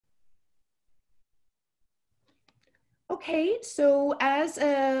Okay, so as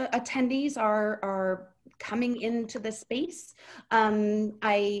attendees are coming into the space,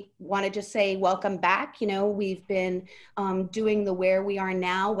 I want to just say welcome back. You know, we've been doing the Where We Are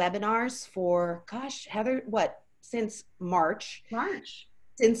Now webinars for, gosh, Heather, what, since March.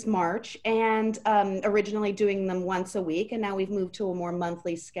 Since March, and originally doing them once a week, and now we've moved to a more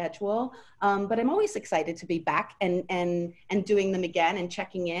monthly schedule. But I'm always excited to be back and doing them again and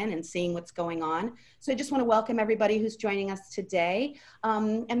checking in and seeing what's going on. So I just want to welcome everybody who's joining us today.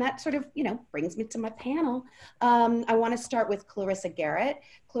 And that sort of, you know, brings me to my panel. I want to start with Clarissa Garrett.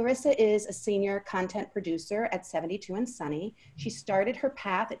 Clarissa is a senior content producer at 72 and Sunny. She started her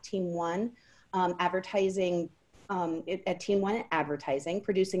path at Team One advertising at Team One Advertising,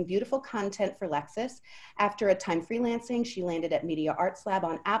 producing beautiful content for Lexus. After a time freelancing, she landed at Media Arts Lab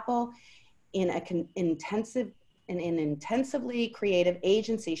on Apple. In an intensively creative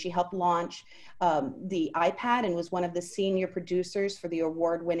agency, she helped launch the iPad and was one of the senior producers for the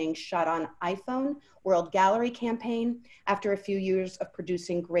award-winning Shot on iPhone World Gallery campaign. After a few years of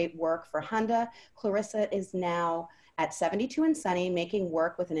producing great work for Honda, Clarissa is now at 72 and Sunny, making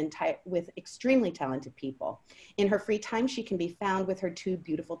work with extremely talented people. In her free time, she can be found with her two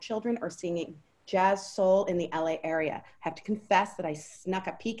beautiful children or singing jazz soul in the LA area. I have to confess that I snuck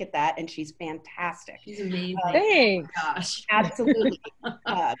a peek at that, and she's fantastic. She's amazing. Thanks. Oh my gosh. Absolutely.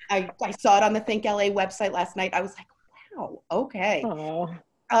 I saw it on the Think LA website last night. I was like, wow, okay. Oh,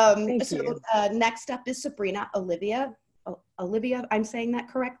 next up is Sabrina Oliva. Olivia, I'm saying that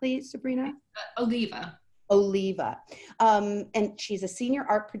correctly, Sabrina? Oliva. And she's a senior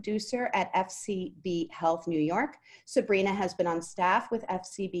art producer at FCB Health New York. Sabrina has been on staff with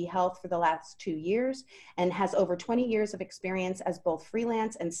FCB Health for the last 2 years and has over 20 years of experience as both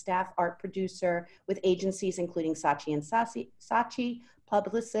freelance and staff art producer with agencies including Saatchi and Saatchi,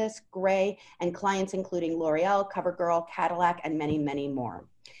 Publicis, Gray, and clients including L'Oreal, CoverGirl, Cadillac, and many, many more.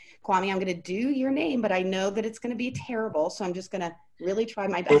 Kwame, I'm going to do your name, but I know that it's going to be terrible, so I'm just going to really try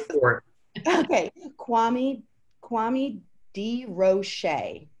my best. Go for it. Okay, Kwame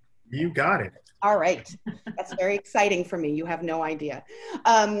DeRoché. You got it. All right, that's very exciting for me. You have no idea.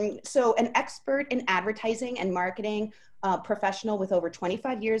 So an expert in advertising and marketing professional with over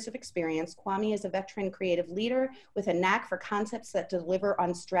 25 years of experience, Kwame is a veteran creative leader with a knack for concepts that deliver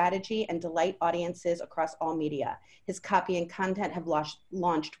on strategy and delight audiences across all media. His copy and content have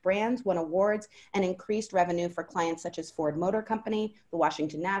launched brands, won awards, and increased revenue for clients such as Ford Motor Company, the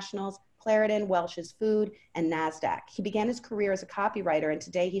Washington Nationals, Clarendon, Welch's Food, and NASDAQ. He began his career as a copywriter, and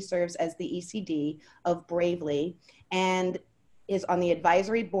today he serves as the ECD of Bravely and is on the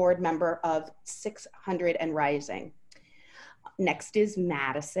advisory board member of 600 and Rising. Next is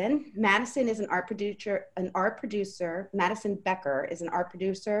Mattison. Mattison is an art producer. Mattison Becker is an art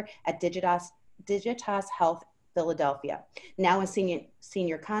producer at Digitas Health Philadelphia. Now a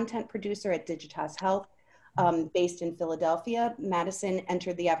senior content producer at Digitas Health. Based in Philadelphia. Mattison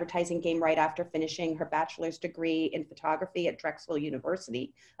entered the advertising game right after finishing her bachelor's degree in photography at Drexel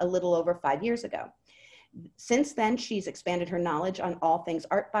University a little over 5 years ago. Since then, she's expanded her knowledge on all things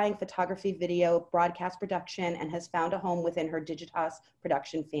art buying, photography, video, broadcast production, and has found a home within her Digitas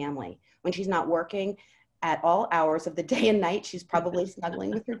production family. When she's not working at all hours of the day and night, she's probably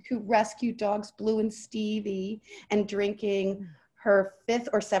snuggling with her two rescue dogs, Blue and Stevie, and drinking her 5th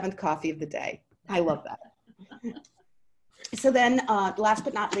or 7th coffee of the day. I love that. So then, last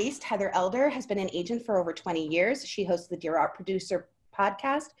but not least, Heather Elder has been an agent for over 20 years. She hosts the Dear Art Producer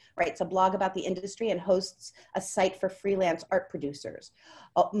podcast, writes a blog about the industry, and hosts a site for freelance art producers.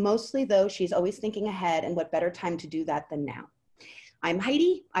 Mostly, though, she's always thinking ahead, and what better time to do that than now. I'm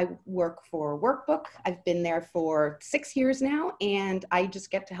Heidi. I work for Workbook. I've been there for 6 years now, and I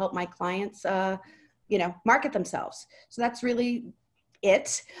just get to help my clients, market themselves. So that's really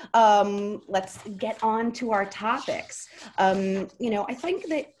it. Let's get on to our topics. I think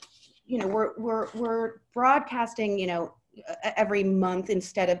that, we're broadcasting, every month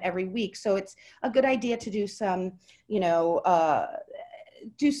instead of every week. So it's a good idea to do some,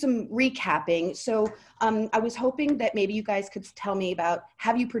 do some recapping. So I was hoping that maybe you guys could tell me about,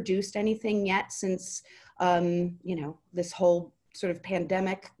 have you produced anything yet since, this whole sort of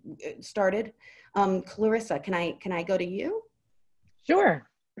pandemic started? Clarissa, can I go to you? Sure.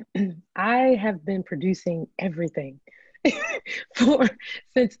 I have been producing everything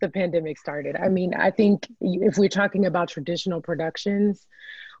since the pandemic started. I mean, I think if we're talking about traditional productions,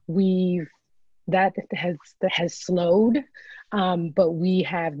 that has slowed, but we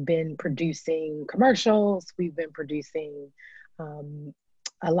have been producing commercials. We've been producing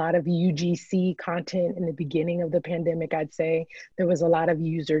a lot of UGC content in the beginning of the pandemic. I'd say there was a lot of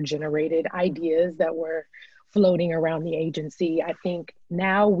user-generated ideas that were floating around the agency. I think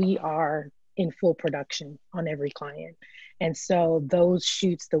now we are in full production on every client. And so those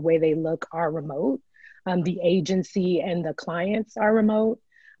shoots, the way they look, are remote. The agency and the clients are remote.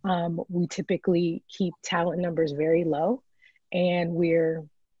 We typically keep talent numbers very low, and we're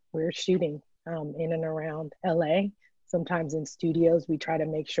shooting in and around LA. Sometimes in studios, we try to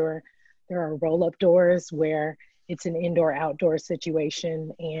make sure there are roll-up doors where it's an indoor-outdoor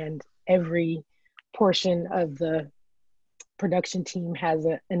situation, and every portion of the production team has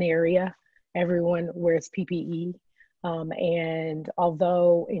an area. Everyone wears PPE. And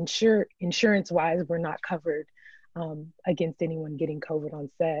although insurance-wise, we're not covered against anyone getting COVID on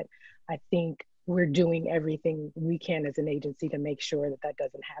set, I think we're doing everything we can as an agency to make sure that that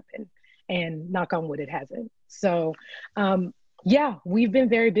doesn't happen. And knock on wood, it hasn't. So yeah, we've been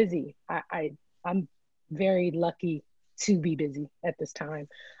very busy. I'm very lucky to be busy at this time.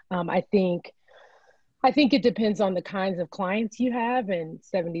 I think it depends on the kinds of clients you have. And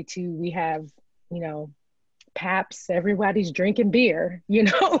 72, we have, you know, Paps, everybody's drinking beer, you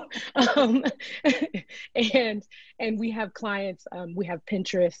know, and we have clients, we have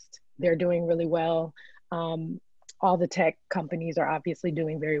Pinterest, they're doing really well. All the tech companies are obviously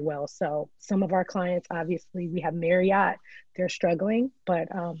doing very well. So some of our clients, obviously, we have Marriott, they're struggling, but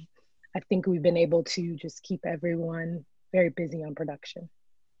I think we've been able to just keep everyone very busy on production.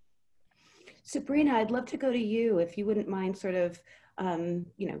 Sabrina, I'd love to go to you if you wouldn't mind sort of,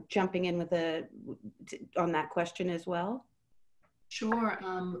 you know, jumping in with on that question as well. Sure.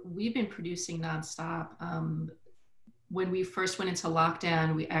 We've been producing nonstop. When we first went into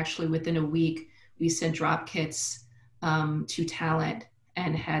lockdown, we actually, within a week, we sent drop kits to talent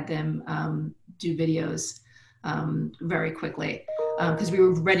and had them do videos very quickly because we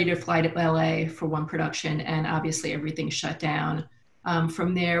were ready to fly to LA for one production, and obviously everything shut down.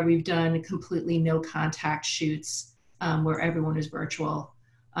 From there, we've done completely no contact shoots where everyone is virtual.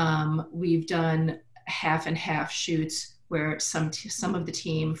 We've done half and half shoots where some of the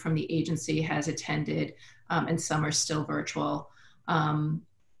team from the agency has attended and some are still virtual.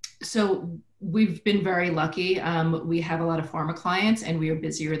 So we've been very lucky. We have a lot of pharma clients and we are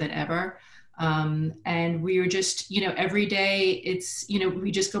busier than ever. And we are just, you know, every day it's, you know, we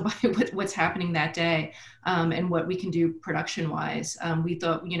just go by what's happening that day and what we can do production wise. We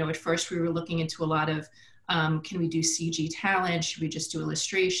thought, you know, at first we were looking into a lot of, can we do CG talent? Should we just do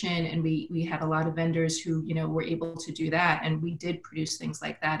illustration? And we had a lot of vendors who, you know, were able to do that. And we did produce things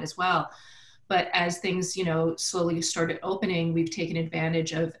like that as well. But as things, you know, slowly started opening, we've taken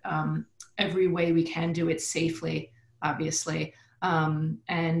advantage of every way we can do it safely, obviously.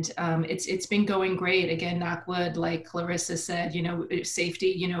 It's been going great. Again, knock wood, like Clarissa said, you know, safety,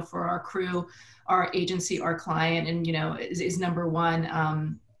 you know, for our crew, our agency, our client, and, you know, is number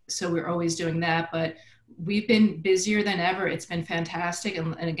one. So we're always doing that, but we've been busier than ever. It's been fantastic.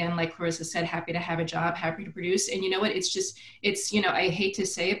 And again, like Clarissa said, happy to have a job, happy to produce. And you know what, it's, you know, I hate to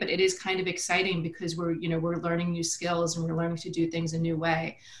say it, but it is kind of exciting because we're learning new skills and we're learning to do things a new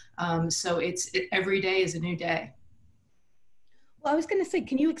way. So every day is a new day. Well, I was going to say,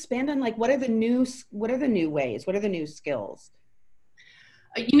 can you expand on like, what are the new ways? What are the new skills?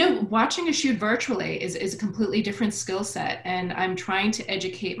 You know, watching a shoot virtually is a completely different skill set. And I'm trying to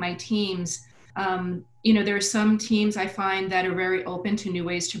educate my teams. You know, there are some teams I find that are very open to new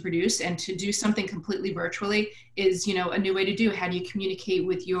ways to produce, and to do something completely virtually is, you know, a new way to do. How do you communicate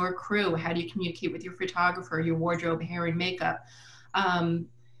with your crew? How do you communicate with your photographer, your wardrobe, hair and makeup?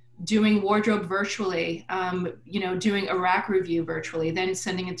 Doing wardrobe virtually, you know, doing a rack review virtually, then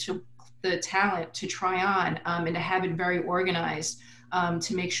sending it to the talent to try on and to have it very organized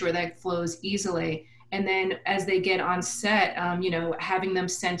to make sure that flows easily. And then as they get on set, you know, having them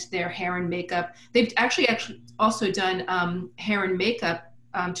send their hair and makeup. They've actually also done hair and makeup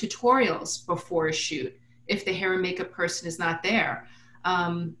tutorials before a shoot if the hair and makeup person is not there.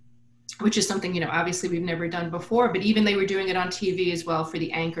 Which is something, you know, obviously we've never done before, but even they were doing it on TV as well for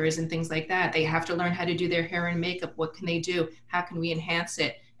the anchors and things like that. They have to learn how to do their hair and makeup. What can they do? How can we enhance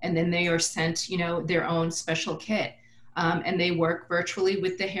it? And then they are sent, you know, their own special kit. And they work virtually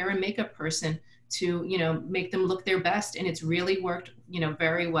with the hair and makeup person to, you know, make them look their best. And it's really worked, you know,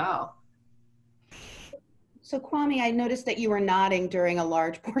 very well. So Kwame, I noticed that you were nodding during a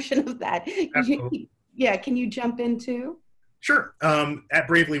large portion of that. Yeah, can you jump in too? Sure. At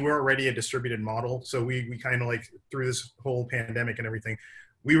Bravely, we're already a distributed model. So we kind of like, through this whole pandemic and everything,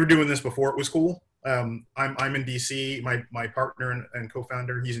 we were doing this before it was cool. I'm in DC, my partner and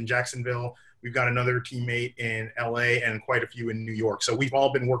co-founder, he's in Jacksonville. We've got another teammate in LA and quite a few in New York. So we've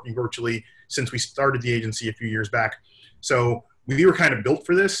all been working virtually since we started the agency a few years back. So we were kind of built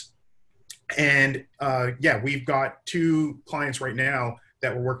for this. And yeah, we've got 2 clients right now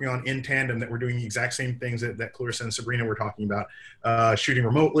that we're working on in tandem that we're doing the exact same things that Clarissa and Sabrina were talking about, shooting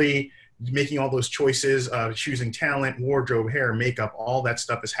remotely, making all those choices, choosing talent, wardrobe, hair, makeup, all that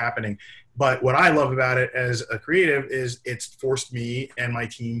stuff is happening. But what I love about it as a creative is it's forced me and my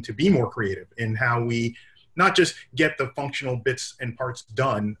team to be more creative in how we not just get the functional bits and parts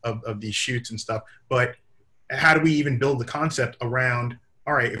done of these shoots and stuff, but how do we even build the concept around,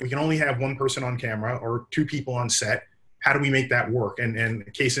 all right, if we can only have 1 person on camera or 2 people on set, how do we make that work?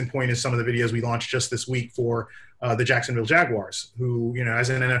 And case in point is some of the videos we launched just this week for the Jacksonville Jaguars, who, you know, as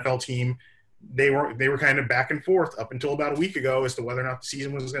an NFL team, they were kind of back and forth up until about a week ago as to whether or not the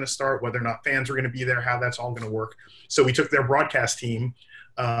season was going to start, whether or not fans were going to be there, how that's all going to work. So we took their broadcast team,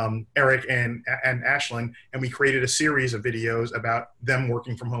 Eric and Ashlyn, and we created a series of videos about them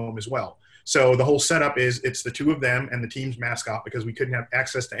working from home as well. So the whole setup is it's the 2 of them and the team's mascot, because we couldn't have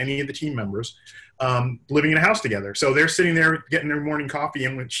access to any of the team members, living in a house together. So they're sitting there getting their morning coffee,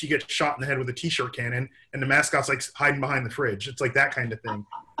 and when she gets shot in the head with a t-shirt cannon and the mascot's like hiding behind the fridge, it's like that kind of thing.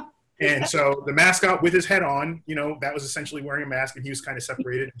 And so the mascot with his head on, you know, that was essentially wearing a mask, and he was kind of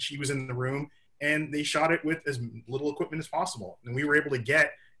separated, and she was in the room, and they shot it with as little equipment as possible. And we were able to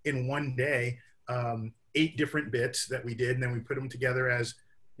get in one day 8 different bits that we did, and then we put them together as,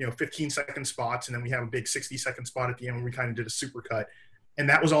 you know, 15-second spots, and then we have a big 60-second spot at the end where we kind of did a super cut. And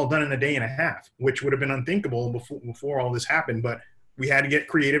that was all done in a day and a half, which would have been unthinkable before all this happened. But we had to get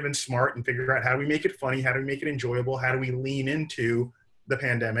creative and smart and figure out how do we make it funny, how do we make it enjoyable, how do we lean into the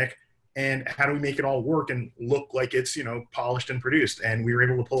pandemic, and how do we make it all work and look like it's, you know, polished and produced. And we were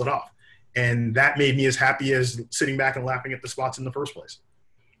able to pull it off. And that made me as happy as sitting back and laughing at the spots in the first place.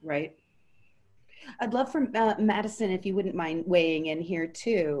 Right. I'd love for Mattison, if you wouldn't mind weighing in here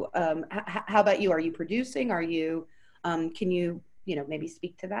too. How about you? Are you producing? Are you, can you, maybe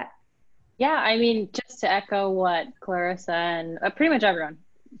speak to that? Yeah, I mean, just to echo what Clarissa and pretty much everyone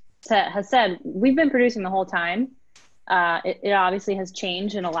has said, we've been producing the whole time. It obviously has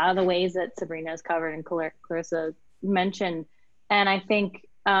changed in a lot of the ways that Sabrina has covered and Clarissa mentioned. And I think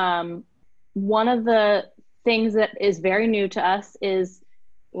one of the things that is very new to us is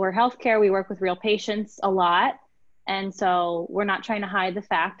we're healthcare, we work with real patients a lot. And so we're not trying to hide the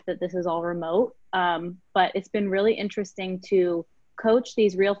fact that this is all remote. But it's been really interesting to coach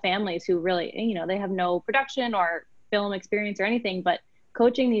these real families who really, they have no production or film experience or anything, but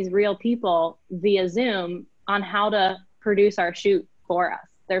coaching these real people via Zoom on how to produce our shoot for us.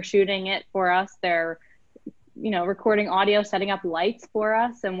 They're shooting it for us. They're, recording audio, setting up lights for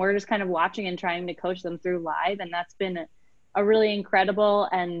us. And we're just kind of watching and trying to coach them through live. And that's been a really incredible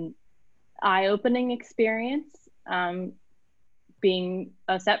and eye-opening experience. Being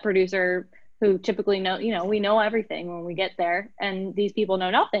a set producer who typically we know everything when we get there, and these people know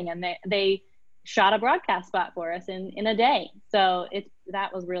nothing, and they shot a broadcast spot for us in a day. So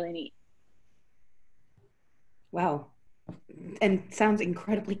that was really neat. Wow. And sounds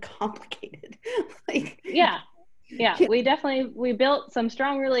incredibly complicated. Yeah. We built some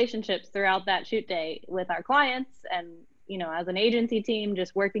strong relationships throughout that shoot day with our clients, and as an agency team,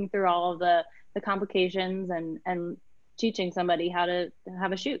 just working through all of the complications and teaching somebody how to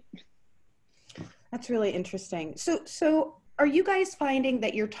have a shoot. That's really interesting. So are you guys finding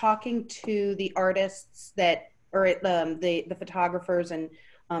that you're talking to the artists or the photographers and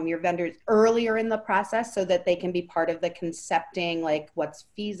your vendors earlier in the process so that they can be part of the concepting, like what's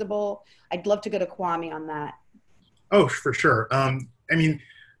feasible? I'd love to go to Kwame on that. Oh, for sure. I mean,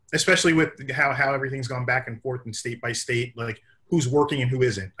 especially with how everything's gone back and forth and state by state, like who's working and who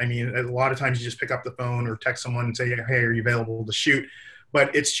isn't. I mean, a lot of times you just pick up the phone or text someone and say, hey, are you available to shoot?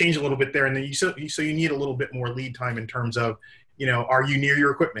 But it's changed a little bit there. And then so you need a little bit more lead time in terms of, are you near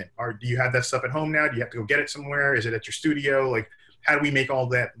your equipment? Or do you have that stuff at home now? Do you have to go get it somewhere? Is it at your studio? Like, how do we make all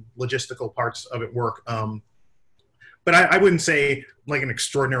that logistical parts of it work? But I wouldn't say like an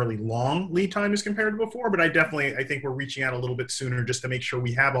extraordinarily long lead time as compared to before, but I think we're reaching out a little bit sooner just to make sure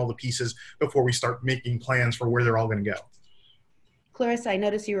we have all the pieces before we start making plans for where they're all going to go. Clarissa, I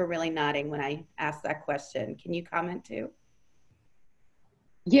noticed you were really nodding when I asked that question. Can you comment too?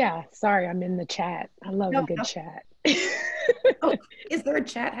 Yeah, sorry, I'm in the chat. I love a good chat. Oh, is there a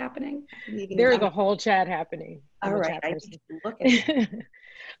chat happening? There is a whole chat happening. All right, I need to look at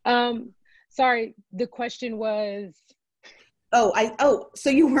it. Sorry, the question was. So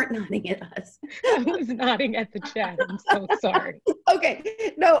you weren't nodding at us. I was nodding at the chat. I'm so sorry.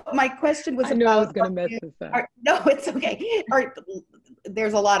 Okay. No, my question was I knew I was going to mess this up. No, it's okay.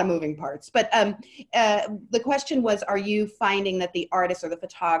 There's a lot of moving parts. But the question was, are you finding that the artists or the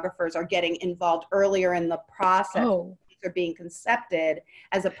photographers are getting involved earlier in the process? are being concepted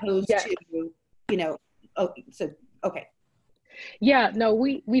as opposed to, you know, okay. Yeah, no,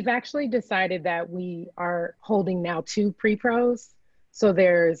 we've actually decided that we are holding now 2 pre-pros. So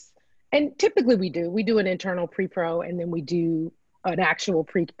and typically we do an internal pre-pro, and then we do an actual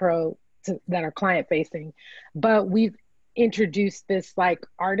pre-pro that are client facing. But we've introduced this like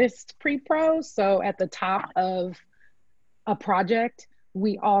artist pre-pro. So at the top of a project,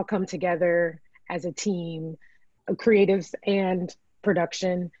 we all come together as a team, creatives and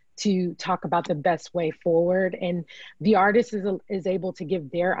production, to talk about the best way forward. And the artist is able to give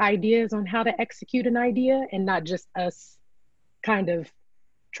their ideas on how to execute an idea, and not just us kind of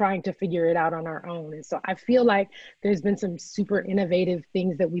trying to figure it out on our own. And so I feel like there's been some super innovative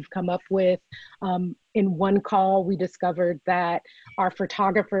things that we've come up with. In one call, we discovered that our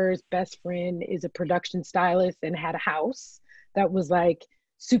photographer's best friend is a production stylist and had a house that was like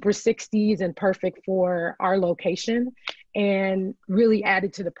super 60s and perfect for our location, and really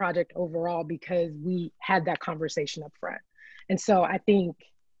added to the project overall because we had that conversation up front. And so I think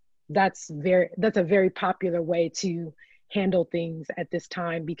that's a very popular way to handle things at this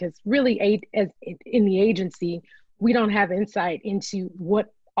time, because really in the agency, we don't have insight into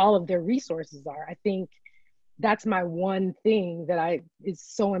what all of their resources are. I think that's my one thing that is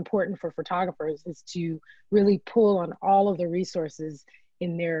so important for photographers, is to really pull on all of the resources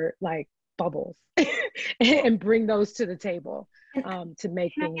in their like bubbles and bring those to the table to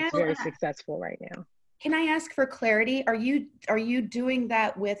make things very successful right now. Can I ask for clarity? Are you doing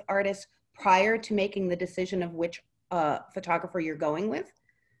that with artists prior to making the decision of which photographer you're going with?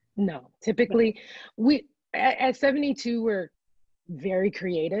 No, typically we at 72 we're very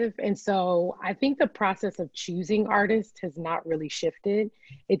creative, and so I think the process of choosing artists has not really shifted.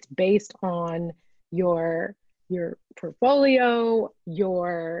 It's based on your portfolio,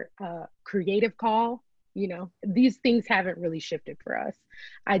 your creative call. You know, these things haven't really shifted for us.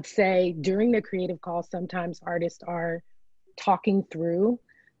 I'd say during the creative call, sometimes artists are talking through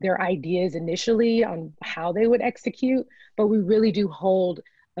their ideas initially on how they would execute, but we really do hold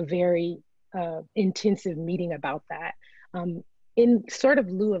a very intensive meeting about that in sort of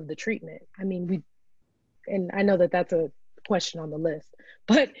lieu of the treatment. I mean, and I know that that's a question on the list,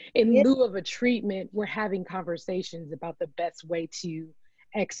 but in lieu of a treatment, we're having conversations about the best way to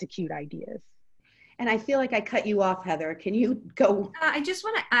execute ideas. And I feel like I cut you off, Heather. Can you go? I just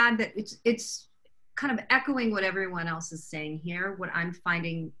want to add that it's kind of echoing what everyone else is saying here. What I'm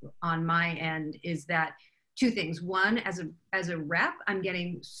finding on my end is that 2 things. One, as a rep, I'm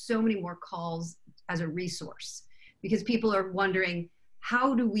getting so many more calls as a resource, because people are wondering,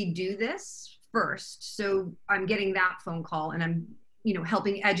 how do we do this first? So I'm getting that phone call, and I'm, you know,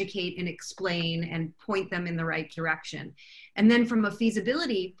 helping educate and explain and point them in the right direction. And then from a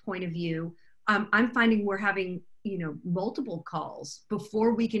feasibility point of view, I'm finding we're having, you know, multiple calls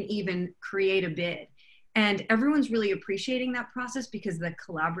before we can even create a bid. And everyone's really appreciating that process, because the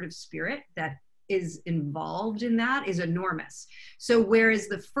collaborative spirit that is involved in that is enormous. So whereas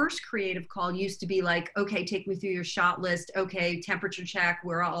the first creative call used to be like, okay, take me through your shot list. Okay, temperature check.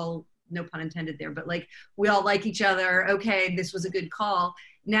 We're all, no pun intended there, but like, we all like each other. Okay, this was a good call.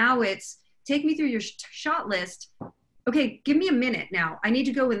 Now it's, take me through your shot list. Okay, give me a minute now. I need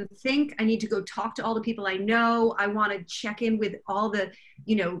to go and think. I need to go talk to all the people I know. I want to check in with all the,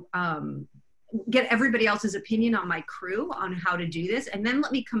 you know, get everybody else's opinion on my crew on how to do this. And then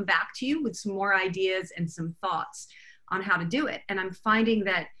let me come back to you with some more ideas and some thoughts on how to do it. And I'm finding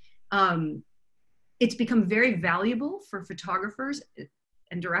that it's become very valuable for photographers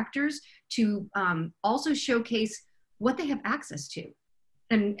and directors to also showcase what they have access to.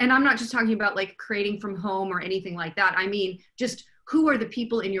 And I'm not just talking about like creating from home or anything like that. I mean, just who are the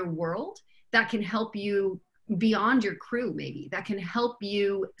people in your world that can help you beyond your crew, maybe, that can help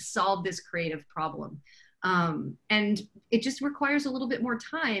you solve this creative problem. And it just requires a little bit more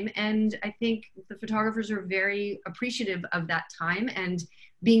time. And I think the photographers are very appreciative of that time and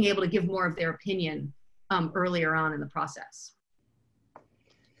being able to give more of their opinion earlier on in the process.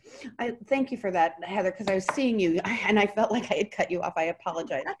 I thank you for that, Heather, because I was seeing you and I felt like I had cut you off. I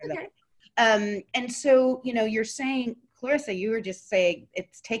apologize for that. And so, you know, you're saying, Clarissa, you were just saying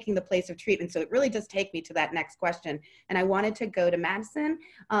it's taking the place of treatment. So it really does take me to that next question. And I wanted to go to Mattison.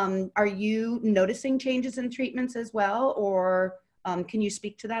 Are you noticing changes in treatments as well? Or can you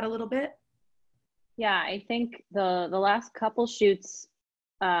speak to that a little bit? Yeah, I think the last couple shoots,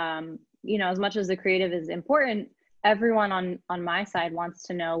 you know, as much as the creative is important, everyone on my side wants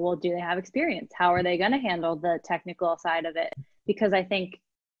to know, well, do they have experience? How are they going to handle the technical side of it? Because I think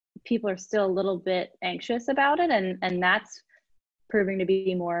people are still a little bit anxious about it, and that's proving to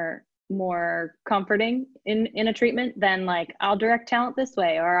be more more comforting in a treatment than like, I'll direct talent this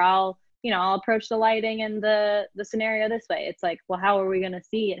way, or I'll approach the lighting and the scenario this way. It's like, well, how are we going to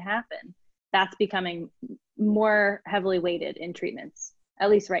see it happen? That's becoming more heavily weighted in treatments, at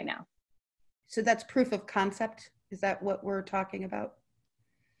least right now. So that's proof of concept. Is that what we're talking about?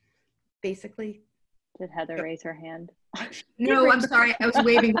 Basically. Did Heather raise her hand? No, I'm sorry. I was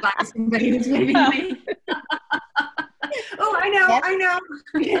waving by somebody who's waving at me. Oh, I know.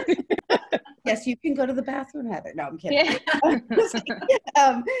 Yes, you can go to the bathroom, Heather. No, I'm kidding.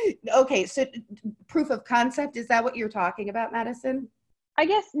 Yeah. Okay, so proof of concept, is that what you're talking about, Mattison? I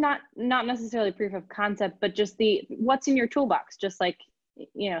guess not necessarily proof of concept, but just what's in your toolbox. Just like,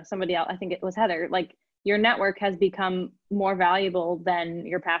 somebody else, I think it was Heather, like your network has become more valuable than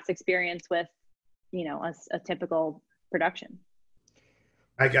your past experience with, a typical production.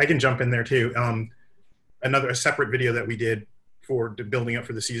 I can jump in there too. A separate video that we did for building up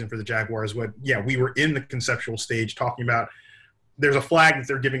for the season for the Jaguars, we were in the conceptual stage talking about, there's a flag that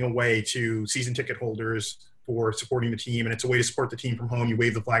they're giving away to season ticket holders for supporting the team, and it's a way to support the team from home. You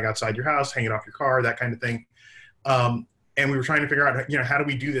wave the flag outside your house, hang it off your car, that kind of thing. And we were trying to figure out, how do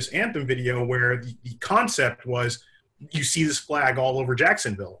we do this anthem video where the concept was, you see this flag all over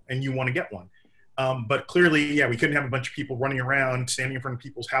Jacksonville and you want to get one. But clearly, we couldn't have a bunch of people running around, standing in front of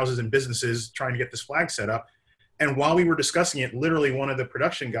people's houses and businesses trying to get this flag set up. And while we were discussing it, literally one of the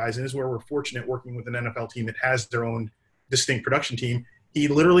production guys, and this is where we're fortunate working with an NFL team that has their own distinct production team, he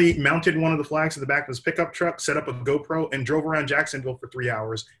literally mounted one of the flags at the back of his pickup truck, set up a GoPro, and drove around Jacksonville for 3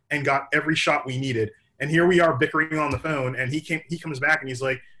 hours and got every shot we needed. And here we are bickering on the phone, and he comes back and he's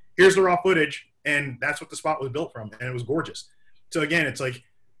like, here's the raw footage, and that's what the spot was built from, and it was gorgeous. So again, it's like,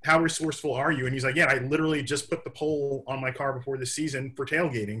 how resourceful are you? And he's like, I literally just put the pole on my car before this season for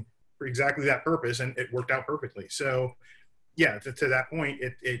tailgating for exactly that purpose, and it worked out perfectly. So to that point,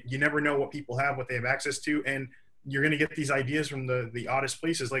 you never know what people have, what they have access to, and you're going to get these ideas from the oddest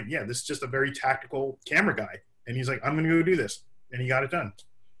places. Like, this is just a very tactical camera guy, and he's like, I'm going to go do this, and he got it done.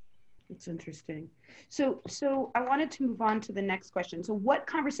 It's interesting. So I wanted to move on to the next question. So what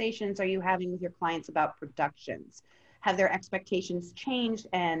conversations are you having with your clients about productions? Have their expectations changed,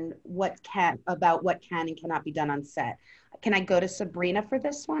 and what can and cannot be done on set? Can I go to Sabrina for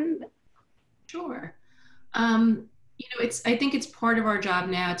this one? Sure. I think it's part of our job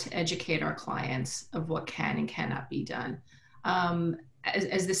now to educate our clients of what can and cannot be done.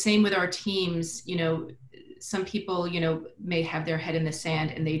 As the same with our teams, some people, may have their head in the sand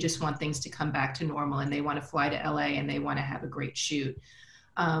and they just want things to come back to normal, and they want to fly to LA and they want to have a great shoot.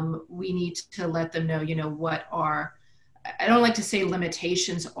 We need to let them know, what our, I don't like to say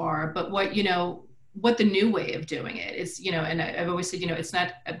limitations are, but what the new way of doing it is, and I've always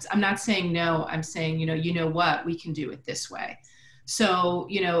said, I'm not saying no, I'm saying, what, we can do it this way. So,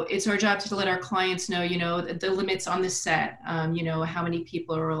 it's our job to let our clients know, the limits on the set, how many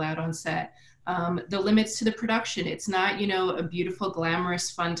people are allowed on set, the limits to the production. It's not, a beautiful,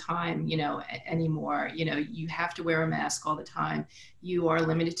 glamorous, fun time, anymore. You have to wear a mask all the time. You are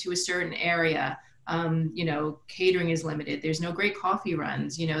limited to a certain area. Catering is limited. There's no great coffee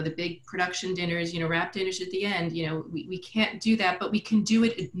runs, the big production dinners, wrap dinners at the end, we can't do that, but we can do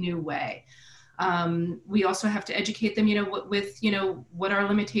it a new way. We also have to educate them, what our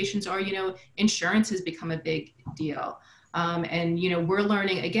limitations are. Insurance has become a big deal. And we're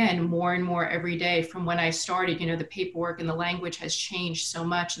learning, again, more and more every day. From when I started, the paperwork and the language has changed so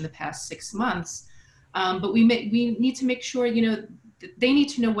much in the past 6 months. But we need to make sure, they need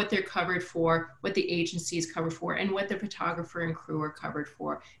to know what they're covered for, what the agency is covered for, and what the photographer and crew are covered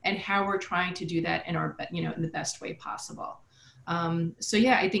for, and how we're trying to do that in our, in the best way possible.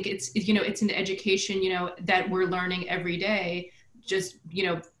 I think it's an education, that we're learning every day. Just,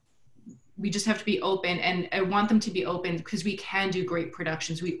 we just have to be open, and I want them to be open because we can do great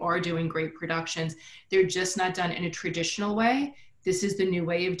productions. We are doing great productions. They're just not done in a traditional way. This is the new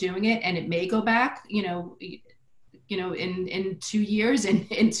way of doing it, and it may go back, in 2 years,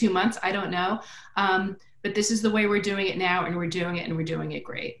 in 2 months, I don't know. But this is the way we're doing it now, and we're doing it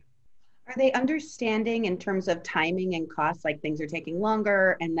great. Are they understanding in terms of timing and costs, like things are taking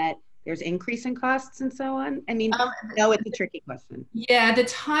longer and that there's increase in costs and so on? I mean, no, it's a tricky question. Yeah, the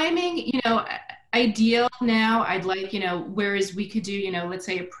timing, ideal now, I'd like, whereas we could do, let's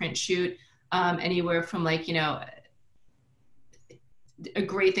say a print shoot, anywhere from like, a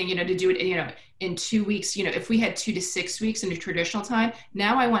great thing, to do it, in 2 weeks, if we had 2 to 6 weeks in a traditional time,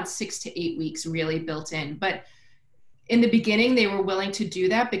 now I want 6 to 8 weeks really built in. But in the beginning, they were willing to do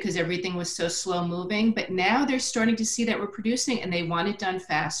that because everything was so slow moving, but now they're starting to see that we're producing and they want it done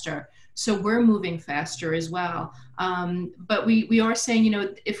faster. So we're moving faster as well. But we are saying, you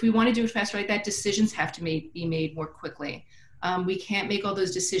know, if we want to do it faster like that, decisions have to be made more quickly. We can't make all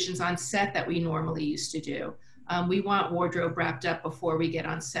those decisions on set that we normally used to do. We want wardrobe wrapped up before we get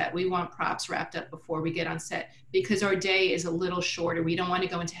on set. We want props wrapped up before we get on set because our day is a little shorter. We don't want to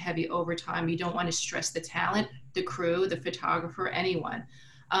go into heavy overtime. We don't want to stress the talent, the crew, the photographer, anyone.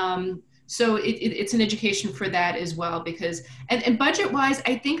 So it's an education for that as well because, and budget-wise,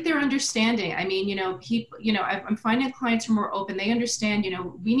 I think they're understanding. I mean, you know, people, you know, I'm finding clients are more open. They understand, you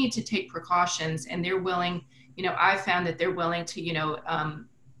know, we need to take precautions and they're willing, you know, I've found that they're willing to, you know,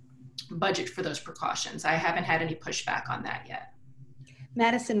 budget for those precautions. I haven't had any pushback on that yet.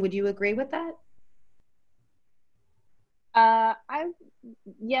 Mattison, would you agree with that?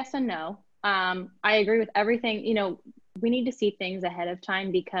 Yes and no. I agree with everything. You know, we need to see things ahead of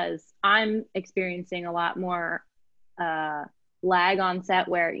time because I'm experiencing a lot more lag on set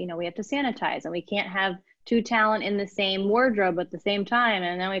where, you know, we have to sanitize and we can't have two talent in the same wardrobe at the same time.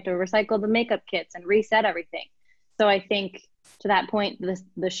 And then we have to recycle the makeup kits and reset everything. So I think to that point,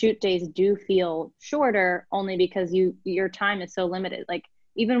 the shoot days do feel shorter only because your time is so limited. Like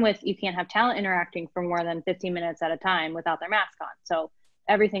even with, you can't have talent interacting for more than 15 minutes at a time without their mask on. So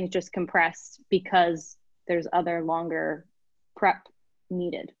everything's just compressed because there's other longer prep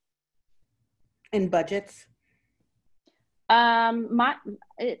needed. And budgets? I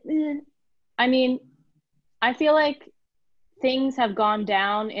mean, I feel like things have gone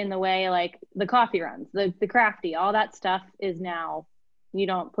down in the way like the coffee runs, the crafty, all that stuff is now, you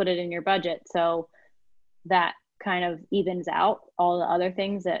don't put it in your budget. So that kind of evens out all the other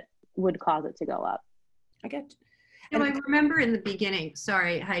things that would cause it to go up. I get. You know, I remember in the beginning,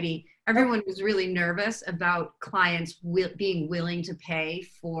 sorry, Heidi, everyone was really nervous about clients being willing to pay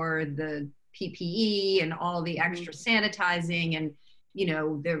for the PPE and all the extra sanitizing and, you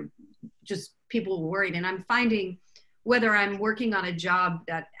know, they're just people worried. And I'm finding whether I'm working on a job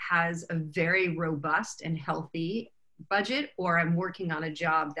that has a very robust and healthy budget or I'm working on a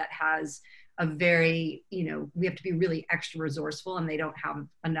job that has a very, you know, we have to be really extra resourceful and they don't have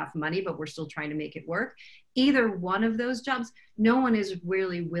enough money, but we're still trying to make it work. Either one of those jobs, no one is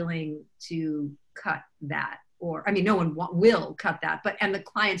really willing to cut that. Or, I mean, no one will cut that, and the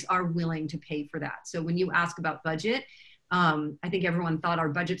clients are willing to pay for that. So when you ask about budget, I think everyone thought our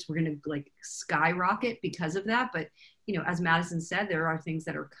budgets were going to like skyrocket because of that. But, you know, as Mattison said, there are things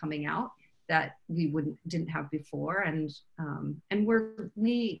that are coming out that we didn't have before. And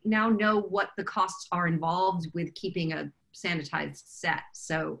we now know what the costs are involved with keeping a sanitized set.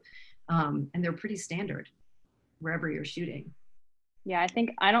 So, and they're pretty standard wherever you're shooting. Yeah,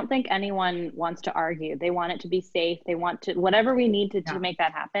 I don't think anyone wants to argue. They want it to be safe. They want to, whatever we need to make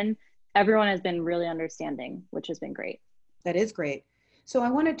that happen. Everyone has been really understanding, which has been great. That is great. So I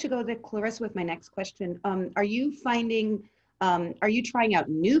wanted to go to Clarissa with my next question. Are you finding, are you trying out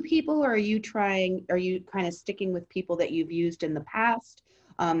new people or are you kind of sticking with people that you've used in the past?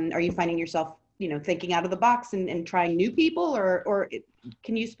 Are you finding yourself, you know, thinking out of the box and trying new people or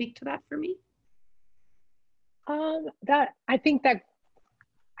can you speak to that for me? I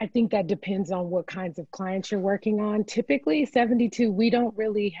think that depends on what kinds of clients you're working on. Typically 72, we don't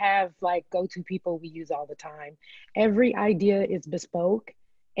really have like go-to people we use all the time. Every idea is bespoke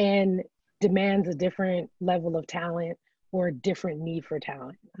and demands a different level of talent or a different need for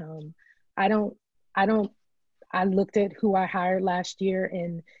talent. I looked at who I hired last year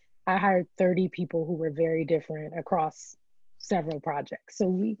and I hired 30 people who were very different across several projects.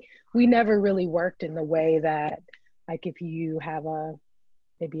 So we never really worked in the way that like if you have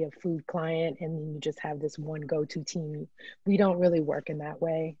maybe a food client and then you just have this one go-to team. We don't really work in that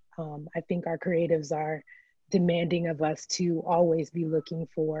way. I think our creatives are demanding of us to always be looking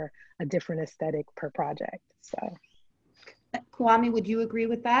for a different aesthetic per project. So, Kwame, would you agree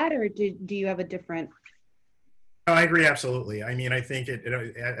with that, or do you have a different? No, I agree absolutely. I mean, I think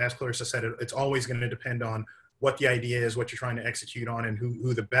as Clarissa said, it's always going to depend on what the idea is, what you're trying to execute on, and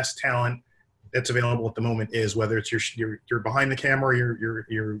who the best talent that's available at the moment is, whether it's your behind the camera,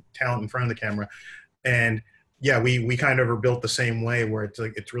 your talent in front of the camera. And yeah, we kind of are built the same way where it's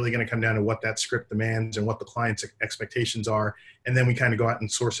like, it's really going to come down to what that script demands and what the client's expectations are. And then we kind of go out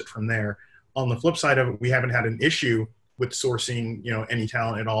and source it from there. On the flip side of it, we haven't had an issue with sourcing, you know, any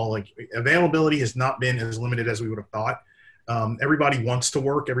talent at all. Like availability has not been as limited as we would have thought. Everybody wants to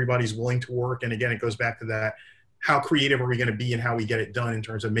work. Everybody's willing to work. And again, it goes back to that. How creative are we going to be and how we get it done in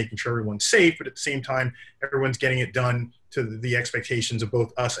terms of making sure everyone's safe, but at the same time, everyone's getting it done to the expectations of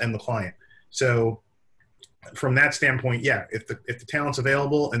both us and the client. So from that standpoint, yeah, if the talent's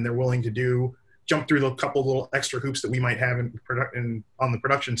available and they're willing to jump through the couple little extra hoops that we might have on the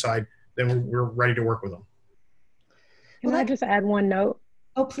production side, then we're ready to work with them. Can I just add one note?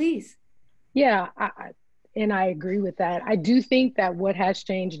 Oh, please. Yeah, and I agree with that. I do think that what has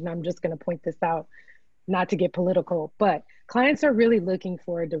changed, and I'm just going to point this out, not to get political, but clients are really looking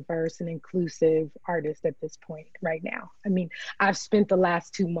for a diverse and inclusive artist at this point right now. I mean, I've spent the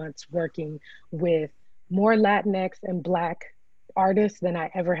last 2 months working with more Latinx and Black artists than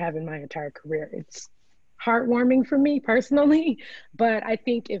I ever have in my entire career. It's heartwarming for me personally, but I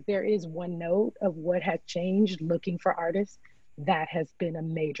think if there is one note of what has changed looking for artists, that has been a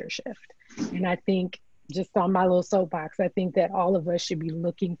major shift. And I think, just on my little soapbox, I think that all of us should be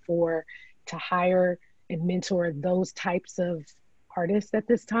looking to hire and mentor those types of artists at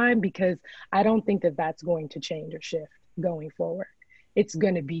this time, because I don't think that that's going to change or shift going forward. It's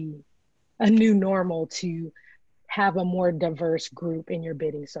going to be a new normal to have a more diverse group in your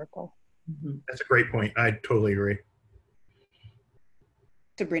bidding circle. Mm-hmm. That's a great point. I totally agree.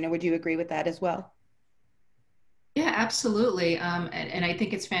 Sabrina, would you agree with that as well? Yeah, absolutely. And I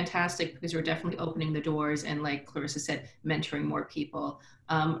think it's fantastic because we're definitely opening the doors and, like Clarissa said, mentoring more people.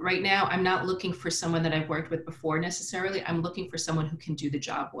 Right now, I'm not looking for someone that I've worked with before necessarily. I'm looking for someone who can do the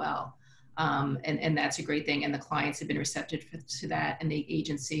job well. And that's a great thing. And the clients have been receptive to that, and the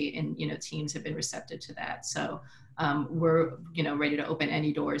agency and, teams have been receptive to that. So we're, ready to open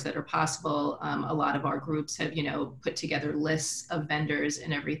any doors that are possible. A lot of our groups have, put together lists of vendors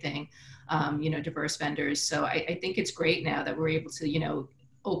and everything. Diverse vendors. So I think it's great now that we're able to,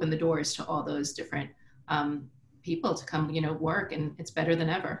 open the doors to all those different people to come, work, and it's better than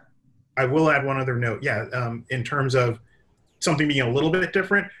ever. I will add one other note. Yeah, in terms of something being a little bit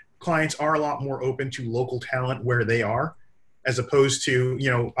different, clients are a lot more open to local talent where they are, as opposed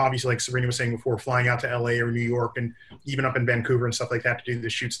to, obviously, like Sabrina was saying before, flying out to LA or New York and even up in Vancouver and stuff like that to do the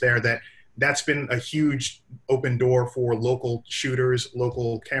shoots there. That's been a huge open door for local shooters,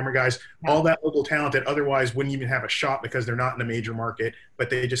 local camera guys, all that local talent that otherwise wouldn't even have a shot because they're not in a major market, but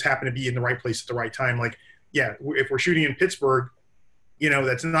they just happen to be in the right place at the right time. Like, yeah, if we're shooting in Pittsburgh,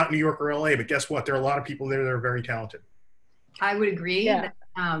 that's not New York or LA, but guess what? There are a lot of people there that are very talented. I would agree Yeah.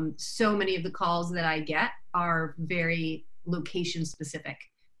 that so many of the calls that I get are very location specific.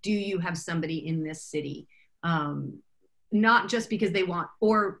 Do you have somebody in this city? Not just because they want,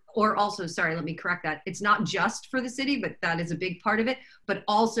 or also, sorry, let me correct that. It's not just for the city, but that is a big part of it. But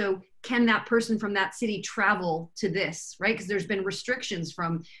also, can that person from that city travel to this, right? Because there's been restrictions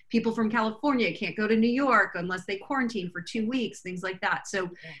from people from California can't go to New York unless they quarantine for 2 weeks, things like that. So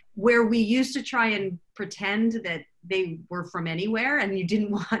where we used to try and pretend that they were from anywhere and you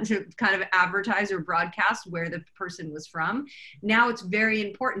didn't want to kind of advertise or broadcast where the person was from, now it's very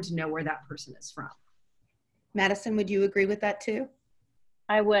important to know where that person is from. Mattison, would you agree with that too?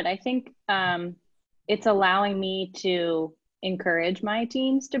 I would. I think it's allowing me to encourage my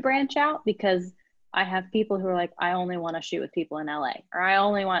teams to branch out, because I have people who are like, I only want to shoot with people in LA, or I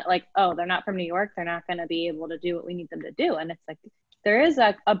only want, like, oh, they're not from New York, they're not going to be able to do what we need them to do. And it's like, there is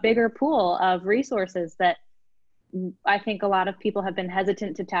a bigger pool of resources that I think a lot of people have been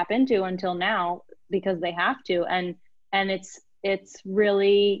hesitant to tap into until now because they have to. And it's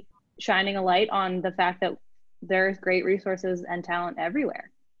really shining a light on the fact that there's great resources and talent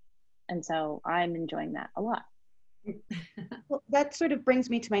everywhere. And so I'm enjoying that a lot. Well, that sort of brings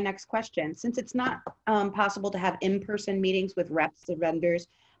me to my next question. Since it's not possible to have in-person meetings with reps or vendors,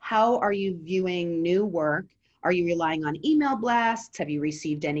 how are you viewing new work? Are you relying on email blasts? Have you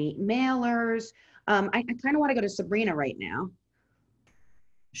received any mailers? I kind of want to go to Sabrina right now.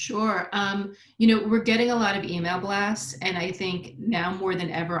 Sure. We're getting a lot of email blasts, and I think now more than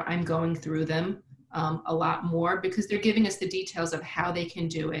ever, I'm going through them a lot more, because they're giving us the details of how they can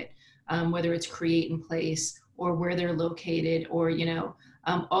do it, whether it's create in place or where they're located, or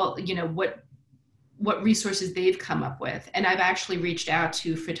what resources they've come up with. And I've actually reached out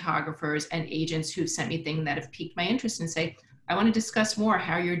to photographers and agents who've sent me things that have piqued my interest and say, I want to discuss more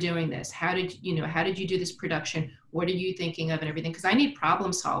how you're doing this. How did you do this production? What are you thinking of and everything? Because I need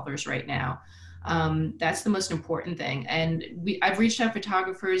problem solvers right now. That's the most important thing. And I've reached out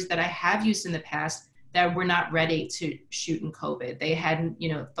photographers that I have used in the past that were not ready to shoot in COVID. They hadn't,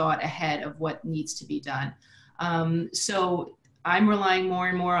 thought ahead of what needs to be done. So I'm relying more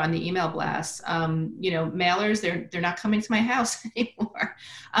and more on the email blasts. Mailers, they're not coming to my house anymore.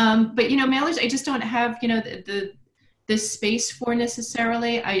 But mailers, I just don't have, the space for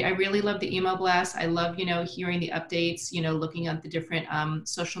necessarily. I really love the email blasts. I love, hearing the updates, looking at the different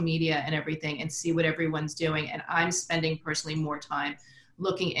social media and everything, and see what everyone's doing. And I'm spending personally more time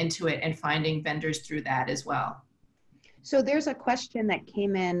looking into it and finding vendors through that as well. So there's a question that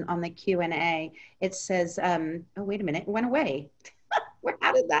came in on the Q&A. It says, oh, wait a minute, it went away.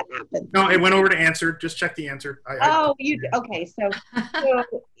 How did that happen? No, it went over to answer. Just check the answer. Okay. So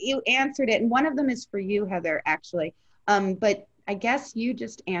you answered it, and one of them is for you, Heather, actually. But I guess you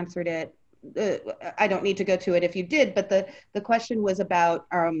just answered it. I don't need to go to it if you did, but the question was about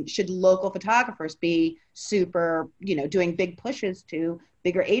should local photographers be super, doing big pushes to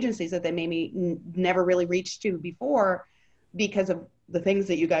bigger agencies that they maybe never really reached to before because of the things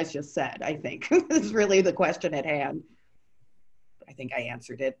that you guys just said, I think is really the question at hand. I think I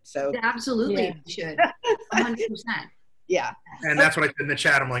answered it. So absolutely, you should 100%. Yeah. And that's what I said in the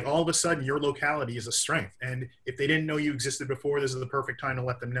chat. I'm like, all of a sudden your locality is a strength. And if they didn't know you existed before, this is the perfect time to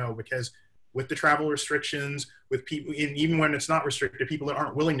let them know, because with the travel restrictions, with people, and even when it's not restricted, people that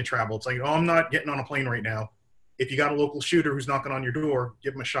aren't willing to travel, it's like, oh, I'm not getting on a plane right now. If you got a local shooter who's knocking on your door,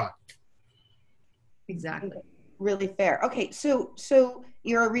 give them a shot. Exactly. Really fair. Okay, so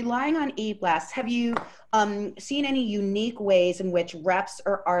you're relying on eBlast. Have you seen any unique ways in which reps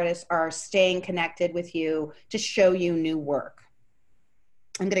or artists are staying connected with you to show you new work?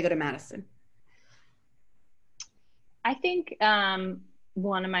 I'm going to go to Mattison. I think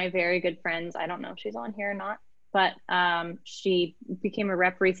one of my very good friends, I don't know if she's on here or not, but she became a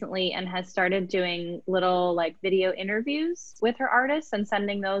rep recently and has started doing little like video interviews with her artists and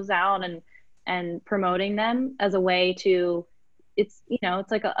sending those out and promoting them as a way to, it's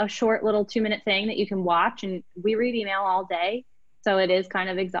like a short little 2-minute thing that you can watch. And we read email all day, so it is kind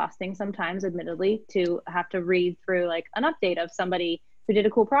of exhausting sometimes, admittedly, to have to read through like an update of somebody who did a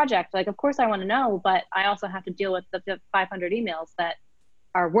cool project. Like, of course I want to know, but I also have to deal with the 500 emails that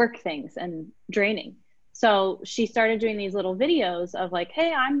are work things and draining. So she started doing these little videos of like,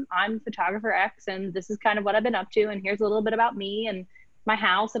 hey, I'm photographer X, and this is kind of what I've been up to, and here's a little bit about me and my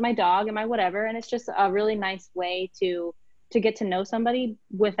house and my dog and my whatever. And it's just a really nice way to get to know somebody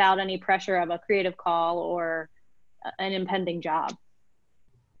without any pressure of a creative call or an impending job.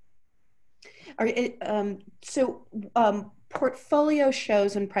 Portfolio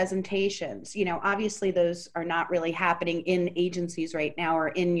shows and presentations, obviously those are not really happening in agencies right now or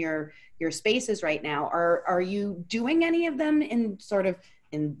in your spaces right now. Are you doing any of them in sort of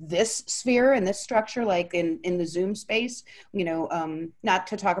in this sphere, in this structure, like in the Zoom space? Not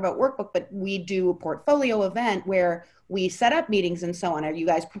to talk about workbook, but we do a portfolio event where we set up meetings and so on. Are you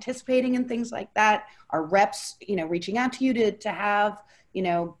guys participating in things like that? Are reps, reaching out to you to have,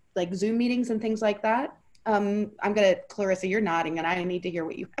 like Zoom meetings and things like that? Clarissa, you're nodding and I need to hear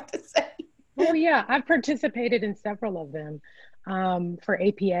what you have to say. Oh yeah, I've participated in several of them for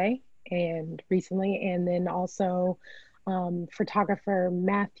APA and recently, and then also photographer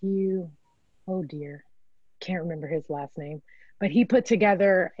Matthew, oh dear, can't remember his last name, but he put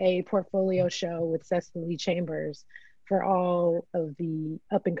together a portfolio show with Cecily Chambers for all of the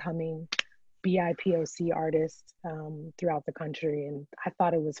up and coming BIPOC artists throughout the country. And I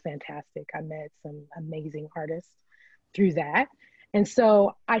thought it was fantastic. I met some amazing artists through that. And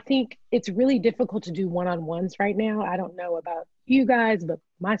so I think it's really difficult to do one-on-ones right now. I don't know about you guys, but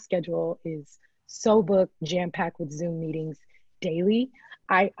my schedule is so booked, jam-packed with Zoom meetings daily.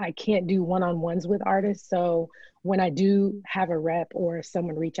 I can't do one-on-ones with artists. So when I do have a rep or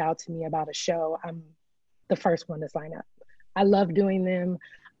someone reach out to me about a show, I'm the first one to sign up. I love doing them.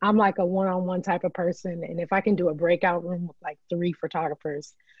 I'm like a one-on-one type of person. And if I can do a breakout room with like 3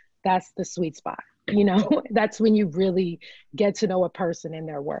 photographers, that's the sweet spot. That's when you really get to know a person and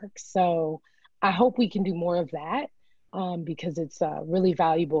their work. So I hope we can do more of that because it's really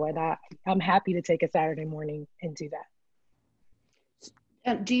valuable. And I'm happy to take a Saturday morning and do that.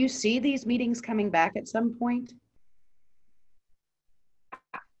 Do you see these meetings coming back at some point?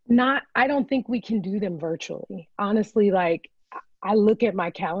 I don't think we can do them virtually. Honestly, like I look at my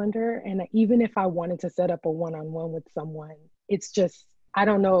calendar, and even if I wanted to set up a one-on-one with someone, it's just, I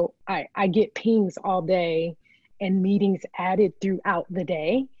don't know, I get pings all day and meetings added throughout the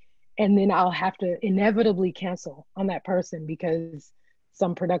day. And then I'll have to inevitably cancel on that person because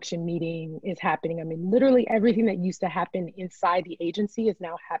some production meeting is happening. I mean, literally everything that used to happen inside the agency is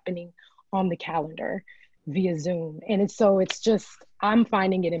now happening on the calendar via Zoom. And it's just, I'm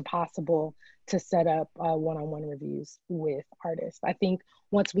finding it impossible to set up one-on-one reviews with artists. I think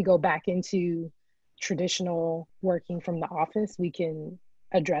once we go back into traditional working from the office, we can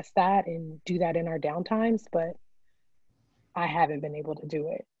address that and do that in our downtimes, but I haven't been able to do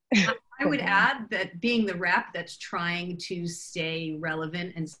it. I would add that being the rep that's trying to stay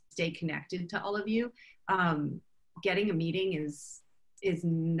relevant and stay connected to all of you, getting a meeting is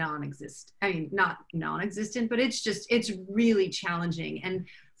non-existent. I mean, not non-existent, but it's really challenging. And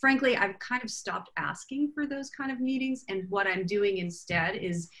frankly, I've kind of stopped asking for those kind of meetings. And what I'm doing instead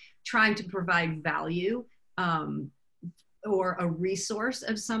is trying to provide value or a resource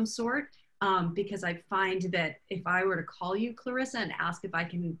of some sort. Because I find that if I were to call you, Clarissa, and ask if I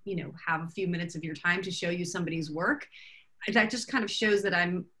can, have a few minutes of your time to show you somebody's work, that just kind of shows that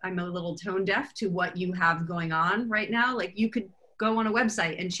I'm a little tone deaf to what you have going on right now. Like, you could go on a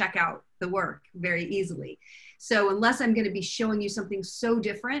website and check out the work very easily. So unless I'm going to be showing you something so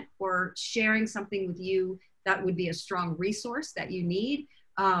different or sharing something with you that would be a strong resource that you need,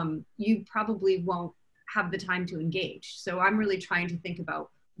 you probably won't have the time to engage. So I'm really trying to think about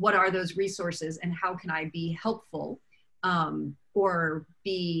what are those resources and how can I be helpful or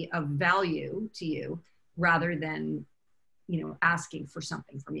be of value to you, rather than, asking for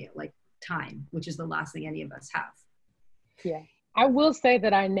something from you, like time, which is the last thing any of us have. Yeah, I will say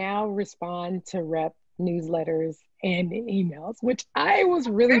that I now respond to rep newsletters and emails, which I was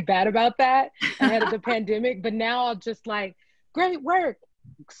really bad about that ahead of the pandemic, but now I'll just like, great work,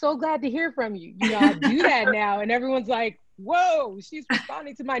 so glad to hear from you. I do that now, and everyone's like, whoa, she's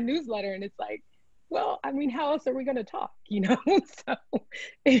responding to my newsletter. And it's like, well, I mean, how else are we going to talk, So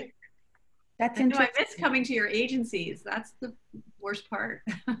that's I interesting. I miss coming to your agencies. That's the worst part.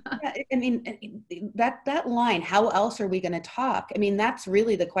 Yeah, I mean, that line, how else are we going to talk? I mean, that's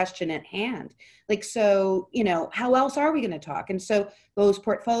really the question at hand. Like, so, how else are we going to talk? And so those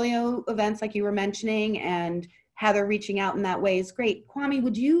portfolio events, like you were mentioning, and Heather reaching out in that way is great. Kwame,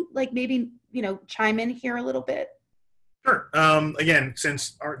 would you like maybe, chime in here a little bit? Sure. Again,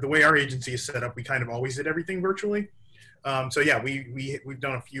 since the way our agency is set up, we kind of always did everything virtually. So yeah, we've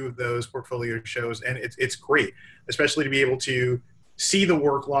done a few of those portfolio shows, and it's great, especially to be able to see the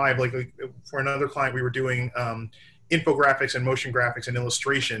work live. Like for another client, we were doing infographics and motion graphics and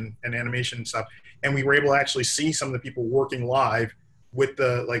illustration and animation and stuff, and we were able to actually see some of the people working live with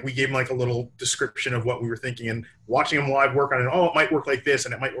we gave them like a little description of what we were thinking, and watching them live work on it. Oh, it might work like this,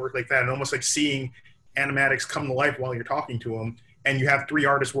 and it might work like that, and almost like seeing animatics come to life while you're talking to them, and you have 3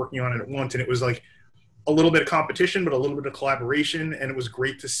 artists working on it at once, and it was like a little bit of competition, but a little bit of collaboration. And it was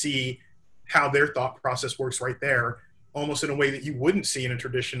great to see how their thought process works right there, almost in a way that you wouldn't see in a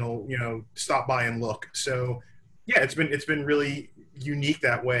traditional, stop by and look. So yeah, it's been really unique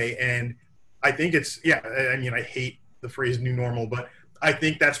that way. And I think I mean, I hate the phrase new normal, but I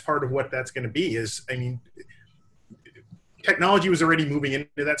think that's part of what that's going to be technology was already moving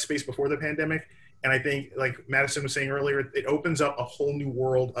into that space before the pandemic. And I think, like Mattison was saying earlier, it opens up a whole new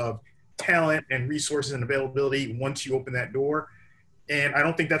world of talent and resources and availability once you open that door. And I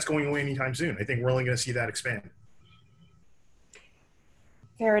don't think that's going away anytime soon. I think we're only going to see that expand.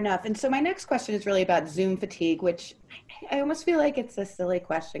 Fair enough. And so my next question is really about Zoom fatigue, which I almost feel like it's a silly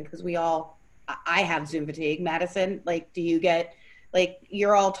question because I have Zoom fatigue. Mattison, like, do you get, like,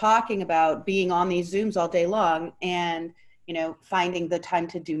 you're all talking about being on these Zooms all day long and, finding the time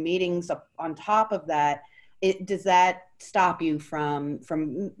to do meetings on top of that. Does that stop you from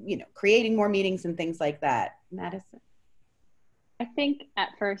creating more meetings and things like that? Mattison? I think at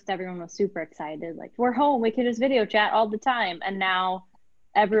first everyone was super excited, like, we're home, we can just video chat all the time. And now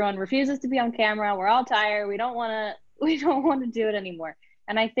everyone refuses to be on camera. We're all tired. We don't want to do it anymore.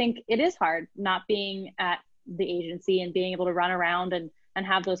 And I think it is hard not being at the agency and being able to run around and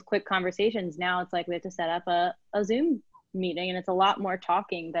have those quick conversations. Now it's like we have to set up a Zoom meeting, and it's a lot more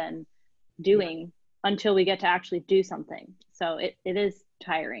talking than doing until we get to actually do something. So it is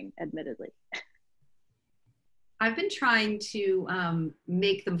tiring, admittedly. I've been trying to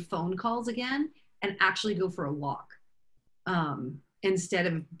make them phone calls again and actually go for a walk instead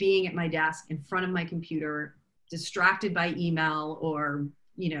of being at my desk in front of my computer, distracted by email or,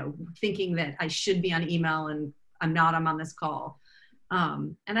 thinking that I should be on email and I'm on this call.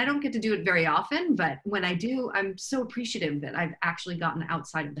 And I don't get to do it very often, but when I do, I'm so appreciative that I've actually gotten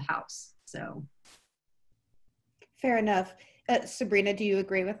outside of the house. So. Fair enough. Sabrina, do you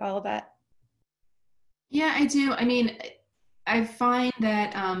agree with all of that? Yeah, I do. I mean, I find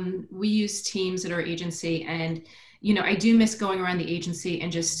that we use Teams at our agency, and I do miss going around the agency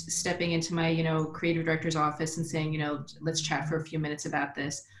and just stepping into my creative director's office and saying, let's chat for a few minutes about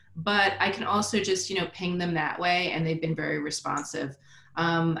this. But I can also just ping them that way, and they've been very responsive.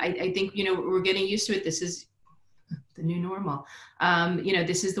 I think we're getting used to it. This is the new normal.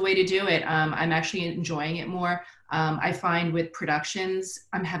 This is the way to do it. I'm actually enjoying it more. I find with productions,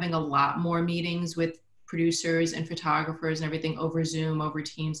 I'm having a lot more meetings with producers and photographers and everything over Zoom, over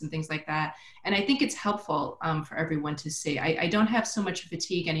Teams and things like that. And I think it's helpful for everyone to see. I don't have so much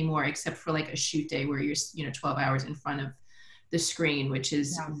fatigue anymore, except for like a shoot day where you're 12 hours in front of the screen, which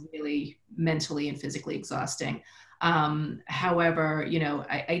is really mentally and physically exhausting. However,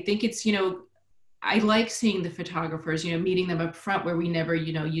 I think it's, I like seeing the photographers, meeting them up front where we never,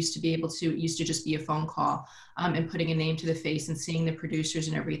 used to just be a phone call, and putting a name to the face and seeing the producers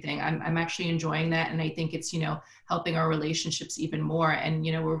and everything. I'm actually enjoying that. And I think it's, helping our relationships even more. And,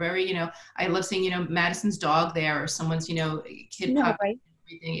 we're very, I love seeing, Mattison's dog there or someone's, kid No, pup. right.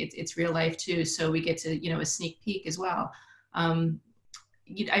 Everything. It's real life too. So we get to, a sneak peek as well.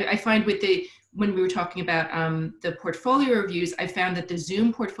 I find when we were talking about the portfolio reviews, I found that the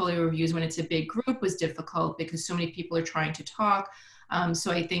Zoom portfolio reviews, when it's a big group, was difficult because so many people are trying to talk.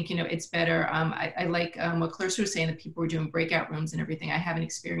 So I think, it's better. I like what Clarissa was saying, that people were doing breakout rooms and everything. I haven't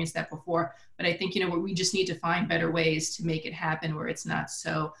experienced that before, but I think, we just need to find better ways to make it happen where it's not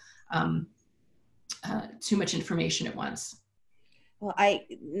so too much information at once. Well,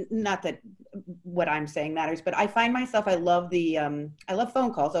 not that what I'm saying matters, but I find myself, I love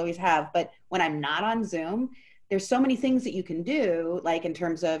phone calls, always have, but when I'm not on Zoom, there's so many things that you can do, like in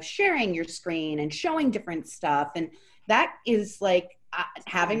terms of sharing your screen and showing different stuff. And that is like,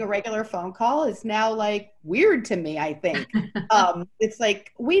 having a regular phone call is now like weird to me, I think. It's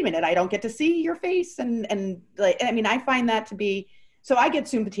like, wait a minute, I don't get to see your face. And like, I mean, I find that to be, so I get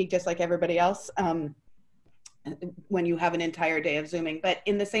Zoom fatigue just like everybody else. When you have an entire day of Zooming, but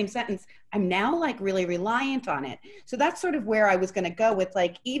in the same sentence, I'm now like really reliant on it. So that's sort of where I was going to go with,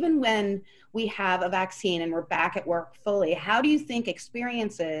 like, even when we have a vaccine and we're back at work fully, how do you think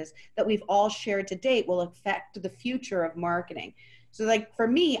experiences that we've all shared to date will affect the future of marketing? So like for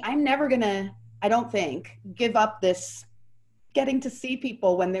me, I'm never going to, I don't think, give up this getting to see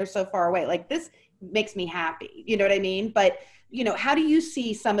people when they're so far away. Like, this makes me happy. You know what I mean? But, how do you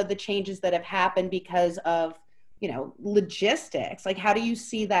see some of the changes that have happened because of, logistics? Like, how do you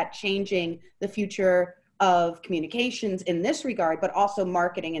see that changing the future of communications in this regard, but also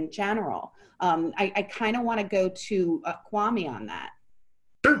marketing in general? I kind of want to go to Kwame on that.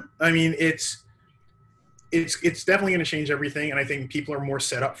 Sure. I mean, it's definitely going to change everything. And I think people are more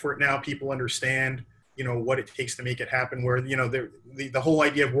set up for it now. People understand, what it takes to make it happen, where, the whole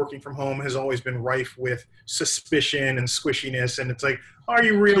idea of working from home has always been rife with suspicion and squishiness. And it's like, are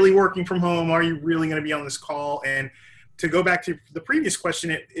you really working from home? Are you really going to be on this call? And to go back to the previous question,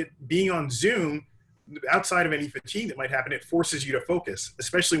 it being on Zoom, outside of any fatigue that might happen, it forces you to focus,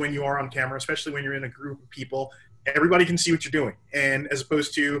 especially when you are on camera, especially when you're in a group of people. Everybody can see what you're doing. And as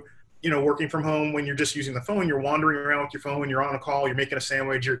opposed to, working from home, when you're just using the phone, you're wandering around with your phone, you're on a call, you're making a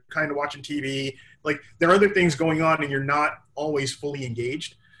sandwich, you're kind of watching TV. Like, there are other things going on and you're not always fully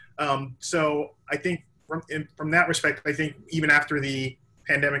engaged. So I think from that respect, I think even after the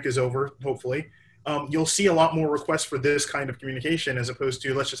pandemic is over, hopefully, you'll see a lot more requests for this kind of communication, as opposed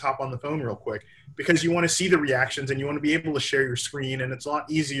to, let's just hop on the phone real quick, because you want to see the reactions and you want to be able to share your screen. And it's a lot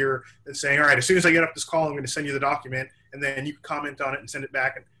easier than saying, all right, as soon as I get off this call, I'm going to send you the document, and then you can comment on it and send it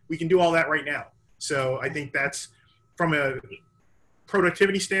back. And we can do all that right now. So I think that's, from a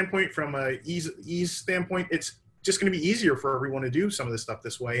productivity standpoint, from a ease standpoint, it's just going to be easier for everyone to do some of this stuff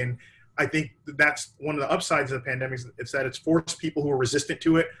this way. And I think that's one of the upsides of the pandemic, is that it's forced people who are resistant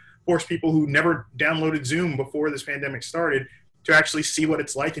to it, forced people who never downloaded Zoom before this pandemic started, to actually see what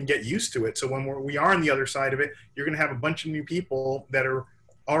it's like and get used to it. So when we are on the other side of it, you're going to have a bunch of new people that are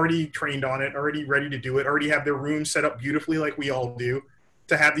already trained on it, already ready to do it, already have their room set up beautifully like we all do,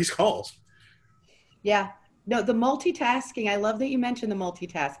 to have these calls. Yeah. No, the multitasking, I love that you mentioned the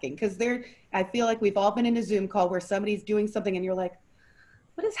multitasking, because I feel like we've all been in a Zoom call where somebody's doing something and you're like,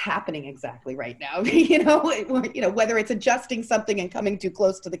 what is happening exactly right now? Whether it's adjusting something and coming too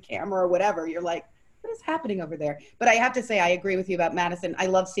close to the camera or whatever, you're like, what is happening over there? But I have to say, I agree with you about Mattison. I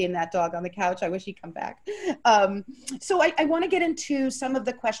love seeing that dog on the couch. I wish he'd come back. So I want to get into some of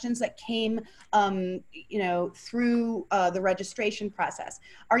the questions that came, through the registration process.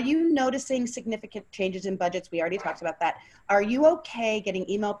 Are you noticing significant changes in budgets? We already talked about that. Are you okay getting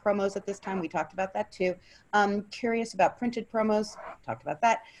email promos at this time? We talked about that too. Curious about printed promos. Talked about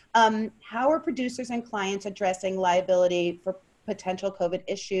that. How are producers and clients addressing liability for potential COVID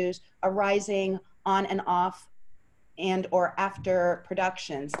issues arising on and off and or after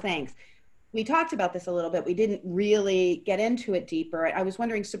productions? Thanks. We talked about this a little bit. We didn't really get into it deeper. I was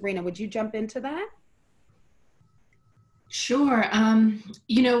wondering, Sabrina, would you jump into that? Sure.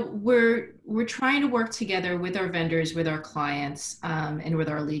 We're trying to work together with our vendors, with our clients, and with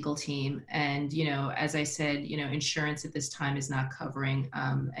our legal team. And, as I said, insurance at this time is not covering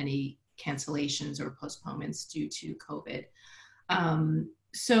any cancellations or postponements due to COVID.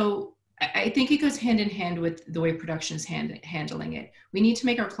 So I think it goes hand in hand with the way production is handling it. We need to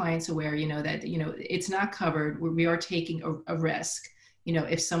make our clients aware, that, it's not covered. We are taking a risk,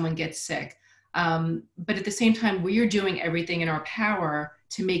 if someone gets sick. But at the same time, we are doing everything in our power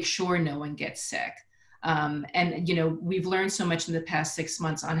to make sure no one gets sick. And, you know, we've learned so much in the past 6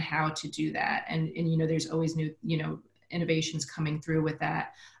 months on how to do that. And, you know, there's always new, you know, innovations coming through with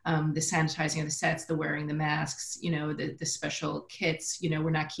that. The sanitizing of the sets, the wearing the masks, you know, the special kits, you know, we're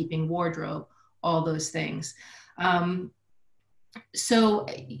not keeping wardrobe, all those things. So,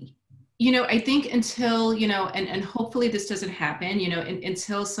 you know, I think until, you know, and hopefully this doesn't happen, you know,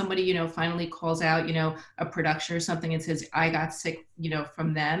 until somebody, you know, finally calls out, you know, a production or something and says, I got sick, you know,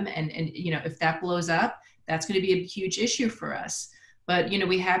 from them. And, you know, if that blows up, that's going to be a huge issue for us. But, you know,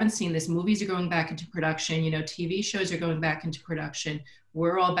 we haven't seen this. Movies are going back into production, you know, TV shows are going back into production.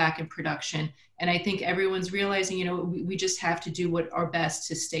 We're all back in production. And I think everyone's realizing, you know, we just have to do what our best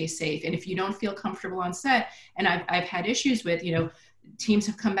to stay safe. And if you don't feel comfortable on set, and I've had issues with, you know, teams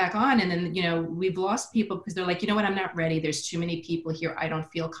have come back on and then, you know, we've lost people because they're like, you know what, I'm not ready. There's too many people here. I don't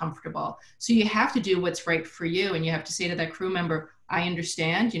feel comfortable. So you have to do what's right for you. And you have to say to that crew member, I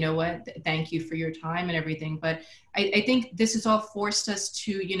understand, you know what, thank you for your time and everything. But I think this has all forced us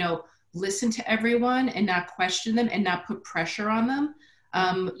to, you know, listen to everyone and not question them and not put pressure on them.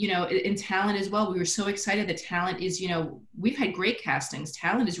 You know, in talent as well, we were so excited that talent is, you know, we've had great castings.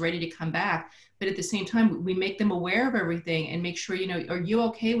 Talent is ready to come back. But at the same time, we make them aware of everything and make sure, you know, are you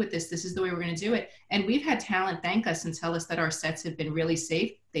okay with this? This is the way we're going to do it. And we've had talent thank us and tell us that our sets have been really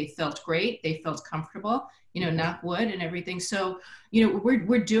safe. They felt great. They felt comfortable, you know, knock wood and everything. So, you know,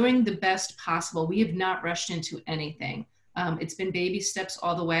 we're doing the best possible. We have not rushed into anything. It's been baby steps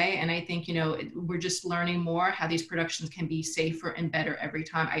all the way. And I think, you know, we're just learning more how these productions can be safer and better every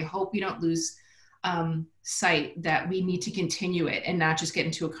time. I hope we don't lose sight that we need to continue it and not just get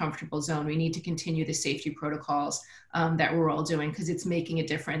into a comfortable zone. We need to continue the safety protocols that we're all doing because it's making a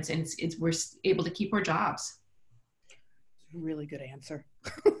difference and we're able to keep our jobs. Really good answer.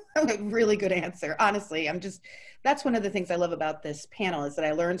 Really good answer. Honestly, that's one of the things I love about this panel is that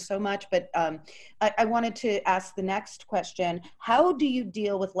I learned so much, but I wanted to ask the next question. How do you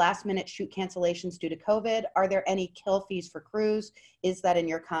deal with last minute shoot cancellations due to COVID? Are there any kill fees for crews? Is that in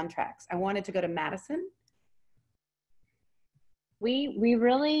your contracts? I wanted to go to Mattison. We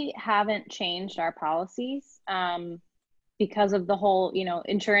really haven't changed our policies because of the whole, you know,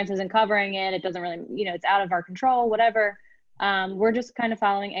 insurance isn't covering it. It doesn't really, you know, it's out of our control, whatever. We're just kind of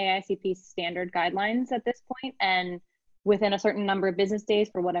following AICP standard guidelines at this point, and within a certain number of business days,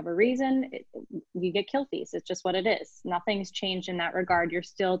 for whatever reason, you get kill fees. It's just what it is. Nothing's changed in that regard. You're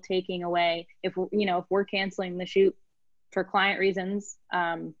still taking away, if we're canceling the shoot for client reasons,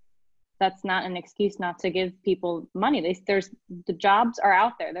 that's not an excuse not to give people money. The jobs are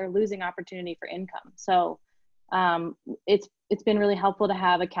out there. They're losing opportunity for income. So it's been really helpful to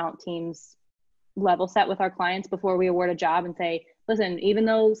have account teams level set with our clients before we award a job and say, listen, even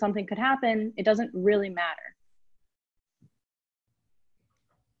though something could happen, it doesn't really matter.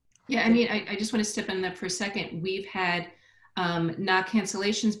 Yeah, I mean, I just want to step in that for a second. We've had not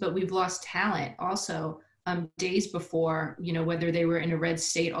cancellations, but we've lost talent also days before, you know, whether they were in a red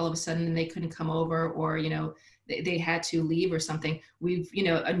state all of a sudden and they couldn't come over, or, you know, they had to leave or something. We've, you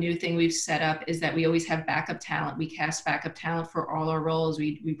know, a new thing we've set up is that we always have backup talent. We cast backup talent for all our roles.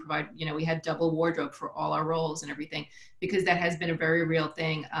 We provide, you know, we had double wardrobe for all our roles and everything, because that has been a very real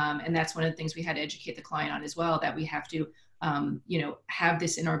thing. And that's one of the things we had to educate the client on as well, that we have to, you know, have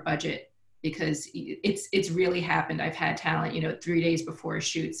this in our budget, because it's really happened. I've had talent, you know, 3 days before a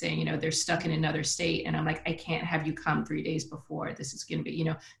shoot saying, you know, they're stuck in another state. And I'm like, I can't have you come 3 days before. This is going to be, you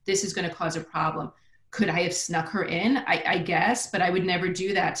know, this is going to cause a problem. Could I have snuck her in? I guess, but I would never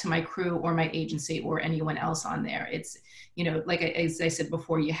do that to my crew or my agency or anyone else on there. It's, you know, like as I said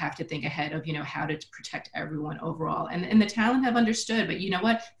before, you have to think ahead of, you know, how to protect everyone overall. And the talent have understood, but you know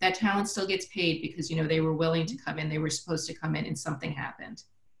what? That talent still gets paid because, you know, they were willing to come in, they were supposed to come in, and something happened.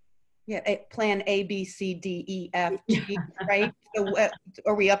 Yeah, plan A, B, C, D, E, F, G, right? So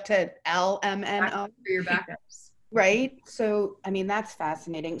are we up to L, M, N, O? For your backups. Right? So, I mean, that's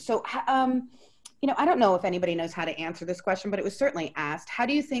fascinating. So, you know, I don't know if anybody knows how to answer this question, but it was certainly asked. How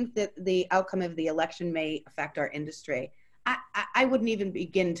do you think that the outcome of the election may affect our industry? I wouldn't even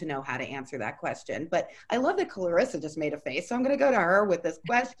begin to know how to answer that question, but I love that Clarissa just made a face, so I'm going to go to her with this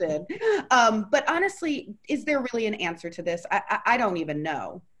question. But honestly, is there really an answer to this? I don't even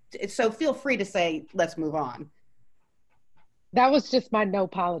know. So feel free to say, let's move on. That was just my no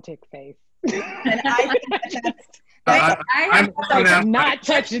politic face. And I'm not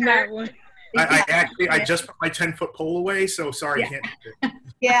touching that one. I just put my 10-foot pole away, so sorry, yeah. Can't.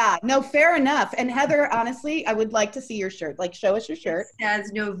 Yeah, no, fair enough. And Heather, honestly, I would like to see your shirt. Like, show us your shirt. It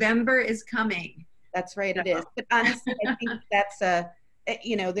says November is coming. That's right, it is. But honestly, I think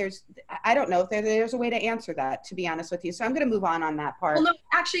you know, I don't know if there's a way to answer that, to be honest with you. So I'm going to move on that part. Well, no,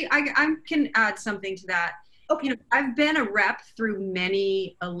 actually, I can add something to that. Okay. You know, I've been a rep through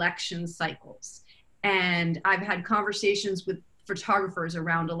many election cycles, and I've had conversations with photographers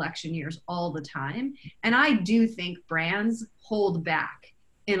around election years all the time. And I do think brands hold back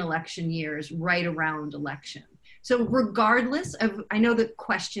in election years right around election. So regardless of, I know the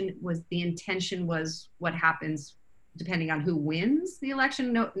intention was what happens depending on who wins the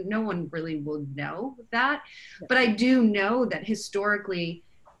election. No one really will know that. But I do know that historically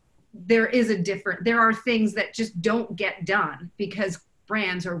there are things that just don't get done because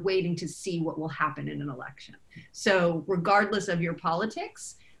brands are waiting to see what will happen in an election. So regardless of your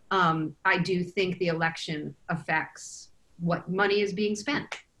politics, I do think the election affects what money is being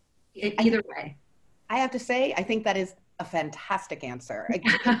spent. Either way. I have to say, I think that is a fantastic answer.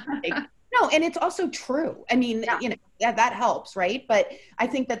 No, and it's also true. I mean, you know, that helps, right? But I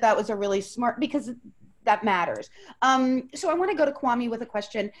think that was a really smart, because that matters. So I want to go to Kwame with a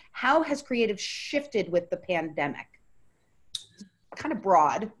question. How has creative shifted with the pandemic? Kind of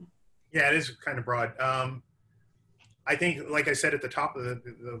broad. Yeah, it is kind of broad. I think, like I said at the top of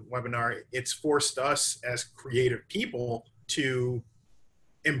the webinar, it's forced us as creative people to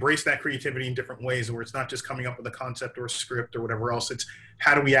embrace that creativity in different ways, where it's not just coming up with a concept or a script or whatever else. It's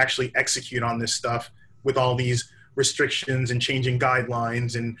how do we actually execute on this stuff with all these restrictions and changing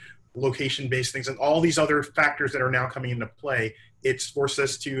guidelines and location-based things and all these other factors that are now coming into play. It's forced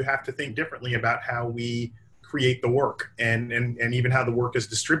us to have to think differently about how we create the work and even how the work is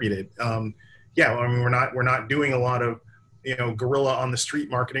distributed. Yeah, I mean, we're not doing a lot of, you know, guerrilla on the street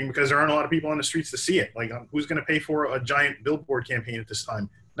marketing because there aren't a lot of people on the streets to see it. Like, who's going to pay for a giant billboard campaign at this time?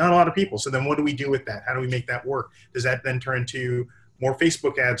 Not a lot of people. So then what do we do with that? How do we make that work? Does that then turn into more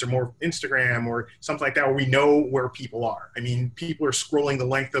Facebook ads or more Instagram or something like that, where we know where people are? I mean, people are scrolling the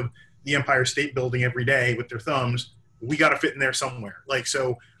length of the Empire State Building every day with their thumbs. We got to fit in there somewhere. Like,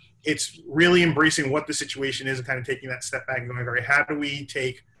 so it's really embracing what the situation is and kind of taking that step back and going, all right, how do we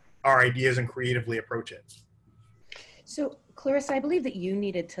take our ideas and creatively approach it? So Clarissa, I believe that you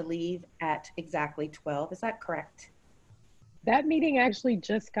needed to leave at exactly 12. Is that correct? That meeting actually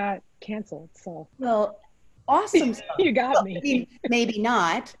just got canceled. So, well, awesome. You got me. I mean, maybe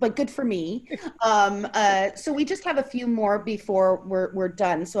not, but good for me. So we just have a few more before we're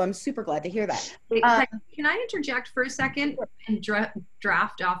done. So I'm super glad to hear that. Wait, can I interject for a second and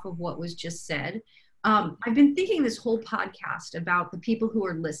draft off of what was just said? I've been thinking this whole podcast about the people who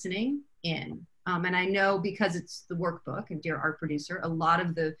are listening in. And I know because it's the workbook and Dear Art Producer, a lot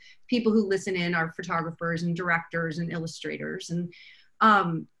of the people who listen in are photographers and directors and illustrators. And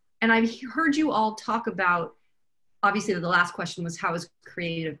I've heard you all talk about, obviously the last question was how has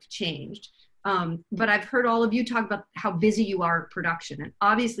creative changed? But I've heard all of you talk about how busy you are at production. And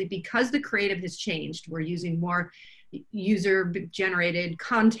obviously because the creative has changed, we're using more user-generated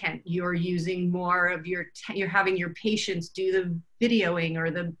content. You're using more of you're having your patients do the videoing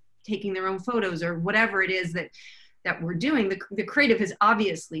or the taking their own photos or whatever it is that we're doing. The creative has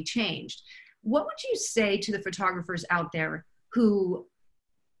obviously changed. What would you say to the photographers out there who,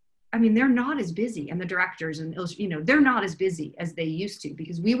 I mean, they're not as busy, and the directors and, you know, they're not as busy as they used to,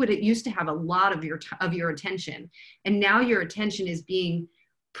 because it used to have a lot of your attention, and now your attention is being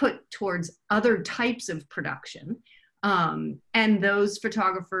put towards other types of production. And those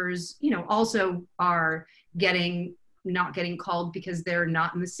photographers, you know, also are not getting called because they're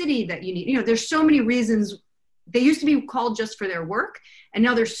not in the city that you need. You know, there's so many reasons. They used to be called just for their work, and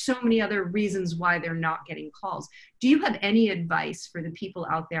now there's so many other reasons why they're not getting calls. Do you have any advice for the people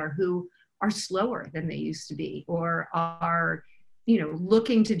out there who are slower than they used to be, or are, you know,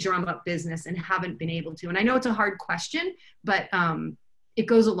 looking to drum up business and haven't been able to? And I know it's a hard question, but it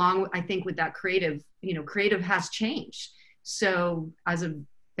goes along, I think, with that creative, you know, creative has changed. So as a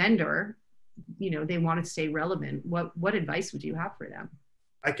vendor, you know, they want to stay relevant. What advice would you have for them?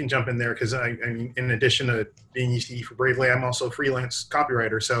 I can jump in there because I mean, in addition to being ECE for Bravely, I'm also a freelance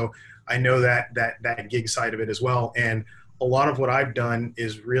copywriter. So I know that gig side of it as well. And a lot of what I've done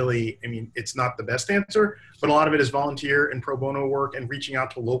is really, I mean, it's not the best answer, but a lot of it is volunteer and pro bono work and reaching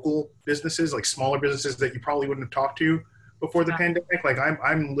out to local businesses, like smaller businesses that you probably wouldn't have talked to before the pandemic. Like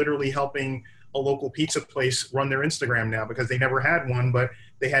I'm literally helping a local pizza place run their Instagram now because they never had one, but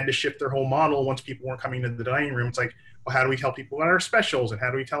they had to shift their whole model once people weren't coming to the dining room. It's like, well, how do we tell people about our specials? And how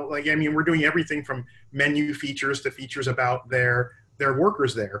do we tell, like, I mean, we're doing everything from menu features to features about their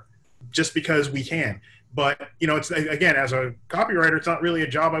workers there just because we can. But, you know, it's, again, as a copywriter, it's not really a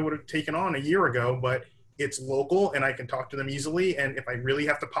job I would have taken on a year ago, but it's local and I can talk to them easily. And if I really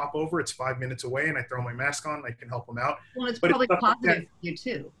have to pop over, it's 5 minutes away and I throw my mask on, I can help them out. Well, it's But probably stuff like positive that- for you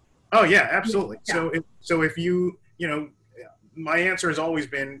too. Oh yeah, absolutely. Yeah. So if you know, my answer has always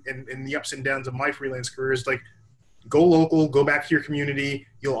been in the ups and downs of my freelance career is like, go local, go back to your community.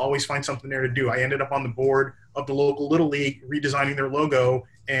 You'll always find something there to do. I ended up on the board of the local Little League, redesigning their logo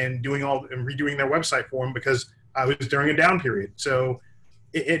and redoing their website for them because I was during a down period. So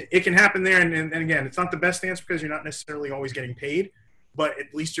it can happen there. And again, it's not the best answer because you're not necessarily always getting paid, but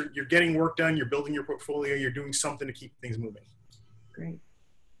at least you're getting work done. You're building your portfolio. You're doing something to keep things moving. Great.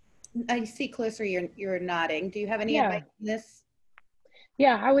 I see, Clarissa, you're nodding. Do you have any Yeah. advice on this?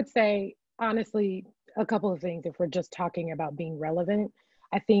 Yeah, I would say, honestly, a couple of things if we're just talking about being relevant.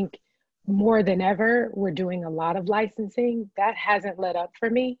 I think more than ever, we're doing a lot of licensing. That hasn't let up for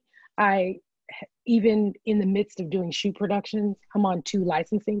me. Even in the midst of doing shoot productions, I'm on 2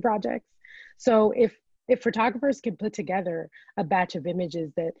 licensing projects. So if photographers can put together a batch of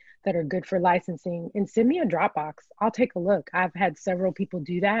images that are good for licensing and send me a Dropbox, I'll take a look. I've had several people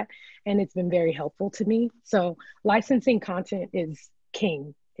do that and it's been very helpful to me. So licensing content is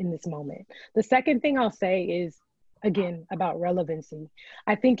king in this moment. The second thing I'll say is, again, about relevancy.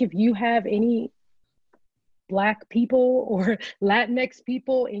 I think if you have any Black people or Latinx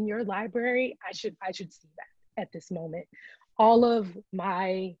people in your library, I should see that at this moment. All of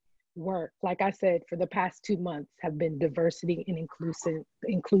my work, like I said, for the past 2 months have been diversity and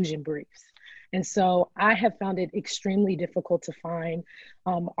inclusion briefs. And so I have found it extremely difficult to find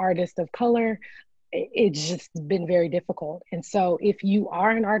artists of color. It's just been very difficult. And so if you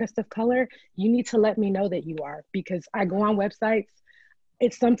are an artist of color, you need to let me know that you are, because I go on websites.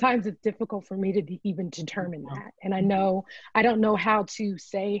 Sometimes it's difficult for me to even determine that. And I don't know how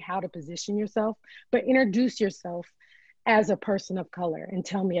to position yourself, but introduce yourself as a person of color and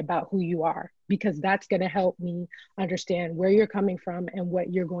tell me about who you are, because that's going to help me understand where you're coming from and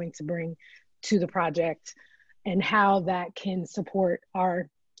what you're going to bring to the project and how that can support our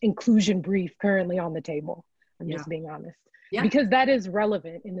inclusion brief currently on the table. I'm just being honest, because that is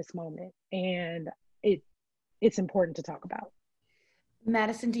relevant in this moment and it's important to talk about.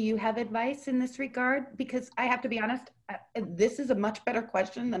 Mattison, do you have advice in this regard? Because I have to be honest, this is a much better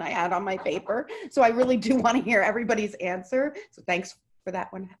question than I had on my paper. So I really do want to hear everybody's answer. So thanks for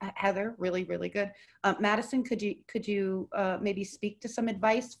that one, Heather. Really, really good. Mattison, could you maybe speak to some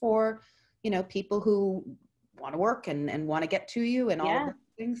advice for, people who want to work and want to get to you and all of those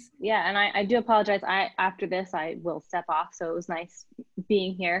things? Yeah, and I do apologize. After this, I will step off. So it was nice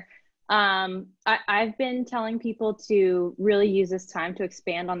being here. I've been telling people to really use this time to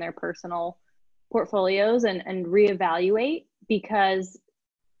expand on their personal portfolios and reevaluate, because,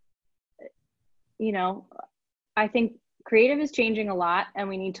 I think creative is changing a lot and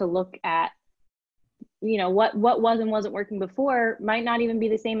we need to look at, what was and wasn't working before might not even be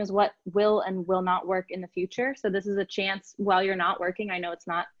the same as what will and will not work in the future. So this is a chance while you're not working. I know it's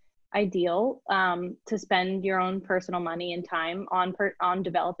not ideal to spend your own personal money and time on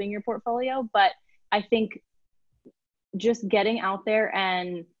developing your portfolio, but I think just getting out there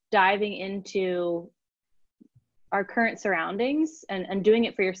and diving into our current surroundings and doing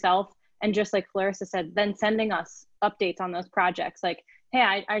it for yourself, and just like Clarissa said, then sending us updates on those projects, like,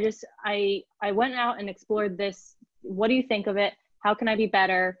 hey, I went out and explored this, what do you think of it, how can I be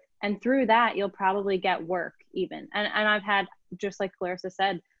better? And through that you'll probably get work even. And I've had, just like Clarissa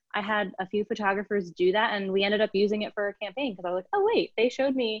said, I had a few photographers do that and we ended up using it for a campaign, because I was like, oh wait, they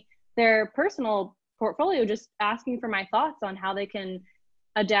showed me their personal portfolio just asking for my thoughts on how they can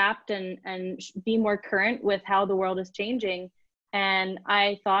adapt and be more current with how the world is changing. And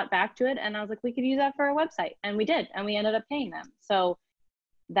I thought back to it and I was like, we could use that for our website. And we did, and we ended up paying them. So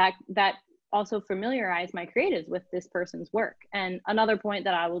that also familiarized my creatives with this person's work. And another point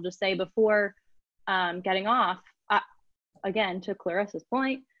that I will just say before getting off, again, to Clarissa's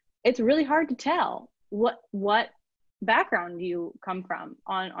point, it's really hard to tell what background you come from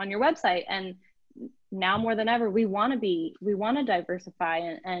on your website. And now more than ever, we want to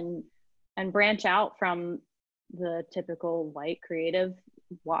diversify and branch out from the typical white creative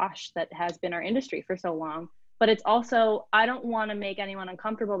wash that has been our industry for so long. But it's also, I don't want to make anyone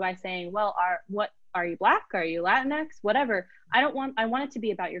uncomfortable by saying, well, are you Black? Are you Latinx? Whatever. I want it to be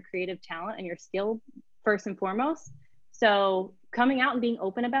about your creative talent and your skill first and foremost. So coming out and being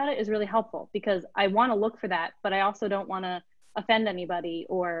open about it is really helpful, because I want to look for that, but I also don't want to offend anybody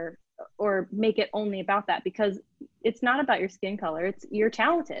or make it only about that, because it's not about your skin color. You're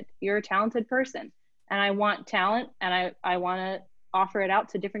talented. You're a talented person. And I want talent, and I want to offer it out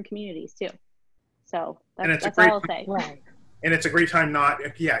to different communities too. So that's all I'll say. Right. And it's a great time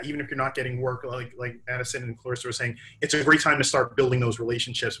even if you're not getting work, like Mattison and Clarissa were saying, it's a great time to start building those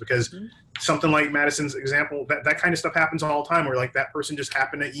relationships, because something like Mattison's example, that kind of stuff happens all the time, where like that person just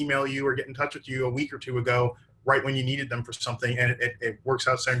happened to email you or get in touch with you a week or two ago, right when you needed them for something, and it works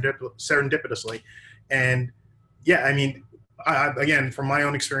out serendipitously. And yeah, I mean, again, from my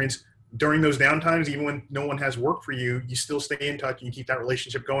own experience, during those downtimes, even when no one has work for you, you still stay in touch and you keep that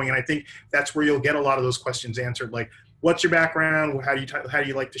relationship going. And I think that's where you'll get a lot of those questions answered, like, what's your background? How do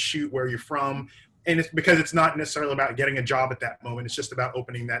you like to shoot? Where are you from? And it's because it's not necessarily about getting a job at that moment. It's just about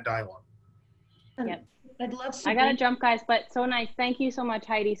opening that dialogue. Yep. I'd love to. I gotta jump, guys, but so nice. Thank you so much,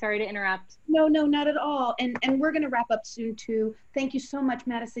 Heidi. Sorry to interrupt. No, not at all. And we're going to wrap up soon too. Thank you so much,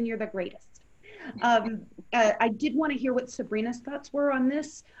 Mattison. You're the greatest. I did want to hear what Sabrina's thoughts were on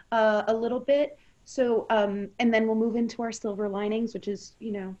this a little bit. So, and then we'll move into our silver linings, which is,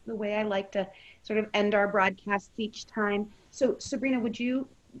 you know, the way I like to sort of end our broadcasts each time. So Sabrina, would you,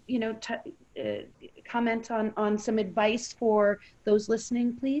 you know, comment on some advice for those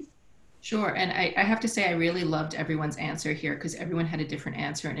listening, please? Sure. And I have to say, I really loved everyone's answer here, because everyone had a different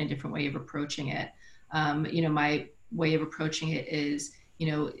answer and a different way of approaching it. You know, my way of approaching it is, you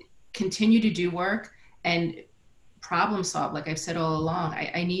know, continue to do work and problem solve. Like I've said all along,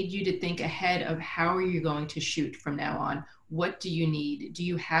 I need you to think ahead of how are you going to shoot from now on? What do you need? Do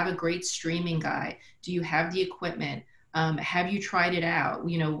you have a great streaming guy? Do you have the equipment? Have you tried it out?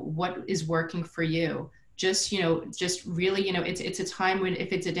 You know, what is working for you? Just, you know, just really, you know, it's a time when,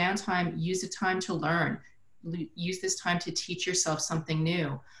 if it's a downtime, use the time to learn, use this time to teach yourself something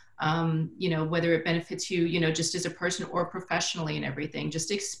new. You know, whether it benefits you, you know, just as a person or professionally and everything,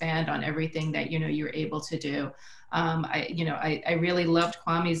 just expand on everything that, you know, you're able to do. I really loved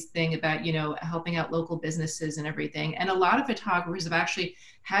Kwame's thing about, you know, helping out local businesses and everything. And a lot of photographers have actually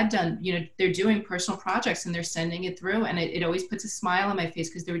had done, you know, they're doing personal projects and they're sending it through, and it always puts a smile on my face,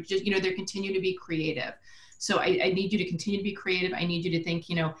 because they're just, you know, they're continuing to be creative. So I need you to continue to be creative. I need you to think,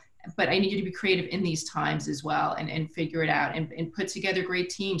 you know, but I need you to be creative in these times as well, and figure it out, and put together great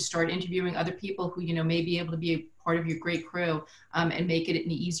teams, start interviewing other people who, you know, may be able to be a part of your great crew, and make it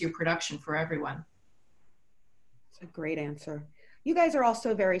an easier production for everyone. That's a great answer. You guys are all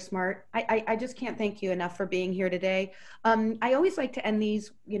so very smart. I just can't thank you enough for being here today. I always like to end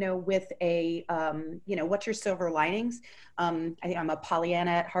these, you know, with a, you know, what's your silver linings? I'm a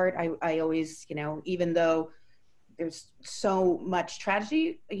Pollyanna at heart. I always, you know, even though there's so much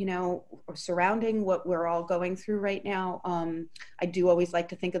tragedy, you know, surrounding what we're all going through right now, I do always like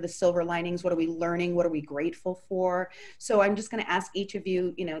to think of the silver linings. What are we learning? What are we grateful for? So I'm just going to ask each of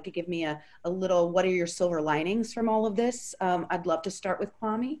you, you know, to give me a little, what are your silver linings from all of this? I'd love to start with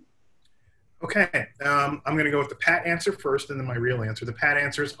Kwame. Okay, I'm going to go with the pat answer first, and then my real answer. The pat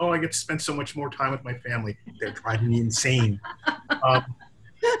answer is, oh, I get to spend so much more time with my family. They're driving me insane.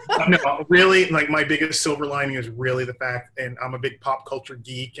 No, really, like my biggest silver lining is really the fact, and I'm a big pop culture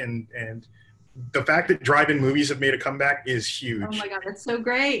geek, and the fact that drive-in movies have made a comeback is huge. Oh my God, that's so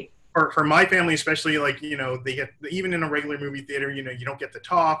great. For my family, especially, like, you know, they get, even in a regular movie theater, you know, you don't get to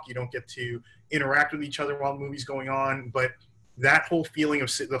talk, you don't get to interact with each other while the movie's going on, but that whole feeling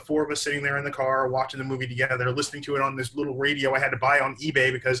of the four of us sitting there in the car watching the movie together, listening to it on this little radio I had to buy on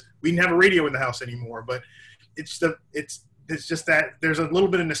eBay because we didn't have a radio in the house anymore, but it's just that there's a little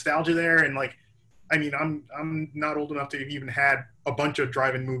bit of nostalgia there. And like, I mean, I'm not old enough to have even had a bunch of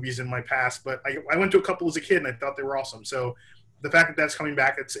drive-in movies in my past, but I went to a couple as a kid and I thought they were awesome. So the fact that that's coming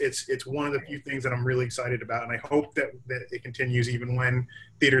back, it's one of the few things that I'm really excited about. And I hope that it continues even when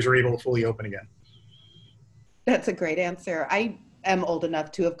theaters are able to fully open again. That's a great answer. I am old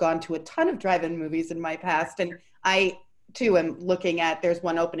enough to have gone to a ton of drive-in movies in my past. And I too am looking at, there's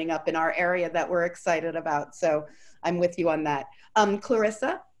one opening up in our area that we're excited about. So I'm with you on that.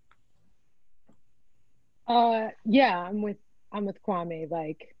 Clarissa? Yeah, I'm with Kwame,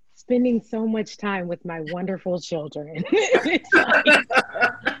 like spending so much time with my wonderful children.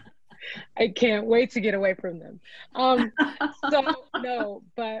 I can't wait to get away from them. So no,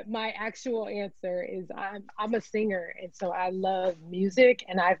 but my actual answer is I'm a singer, and so I love music,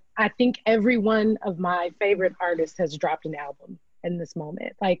 and I think every one of my favorite artists has dropped an album in this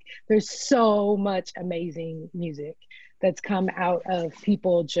moment. Like, there's so much amazing music that's come out of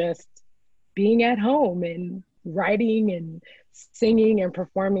people just being at home and writing and singing and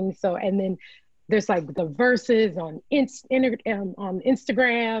performing. So, and then there's like the verses on Instagram,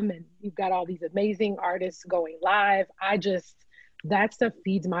 and you've got all these amazing artists going live. That stuff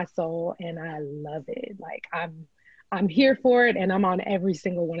feeds my soul, and I love it. Like, I'm here for it, and I'm on every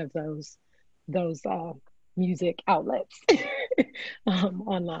single one of those music outlets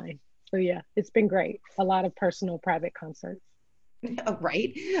online. So yeah, it's been great. A lot of personal private concerts.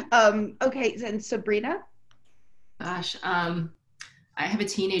 Right. Okay, and Sabrina? Gosh, I have a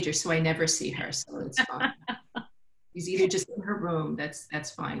teenager, so I never see her, so it's fine. She's either just in her room.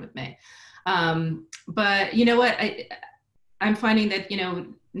 That's fine with me. But you know what? I'm finding that,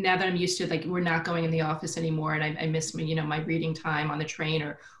 now that I'm used to, like, we're not going in the office anymore, and I miss my, my reading time on the train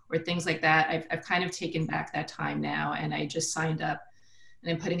or things like that. I've kind of taken back that time now, and I just signed up,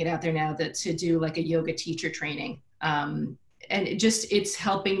 and I'm putting it out there now to do like a yoga teacher training. And it's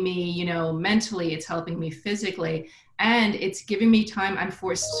helping me, mentally, it's helping me physically, and it's giving me time. I'm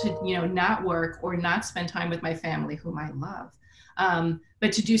forced to, not work or not spend time with my family, whom I love.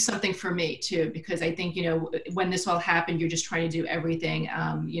 But to do something for me too, because I think, when this all happened, you're just trying to do everything.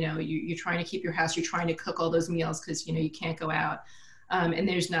 You're trying to keep your house, you're trying to cook all those meals because, you can't go out. And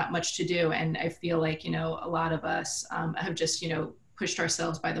there's not much to do. And I feel like, a lot of us have just, pushed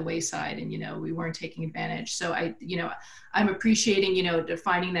ourselves by the wayside, and, we weren't taking advantage. So I'm appreciating,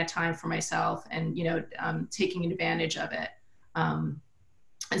 finding that time for myself and, taking advantage of it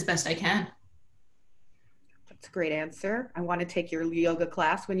as best I can. That's a great answer. I want to take your yoga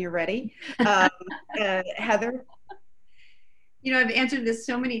class when you're ready. Heather? I've answered this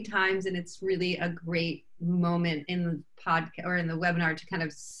so many times, and it's really a great moment in the podcast or in the webinar to kind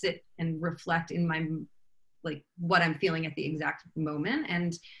of sit and reflect in my, like, what I'm feeling at the exact moment.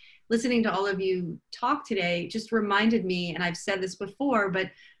 And listening to all of you talk today just reminded me, and I've said this before,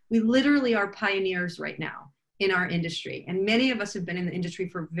 but we literally are pioneers right now in our industry. And many of us have been in the industry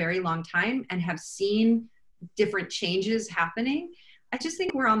for a very long time and have seen different changes happening. I just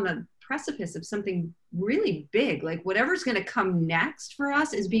think we're on the precipice of something really big. Like, whatever's going to come next for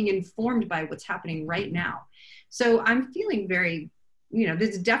us is being informed by what's happening right now. So I'm feeling very,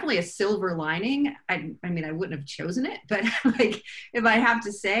 there's definitely a silver lining. I mean, I wouldn't have chosen it, but like, if I have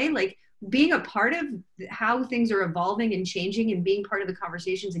to say, like, being a part of how things are evolving and changing and being part of the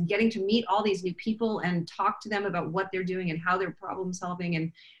conversations and getting to meet all these new people and talk to them about what they're doing and how they're problem solving.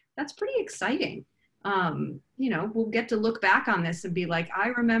 And that's pretty exciting. We'll get to look back on this and be like, I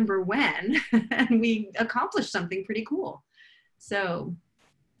remember when, and we accomplished something pretty cool. So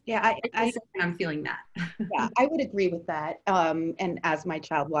yeah, I'm feeling that. Yeah, I would agree with that. And as my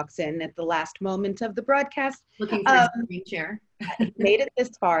child walks in at the last moment of the broadcast, looking for a green chair. Made it this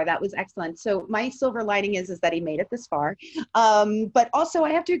far. That was excellent. So my silver lining is that he made it this far. But also,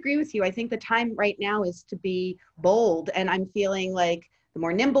 I have to agree with you. I think the time right now is to be bold, and I'm feeling like the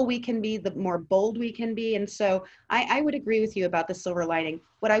more nimble we can be, the more bold we can be. And so I would agree with you about the silver lining.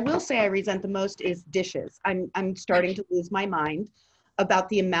 What I will say I resent the most is dishes. I'm starting to lose my mind about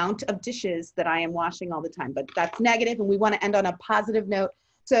the amount of dishes that I am washing all the time, but that's negative, and we want to end on a positive note.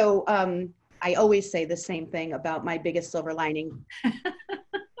 So I always say the same thing about my biggest silver lining.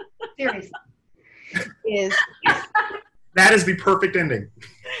 Seriously. Is that is the perfect ending.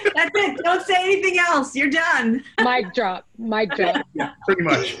 That's it. Don't say anything else. You're done. Mic drop. Mic drop. Yeah, pretty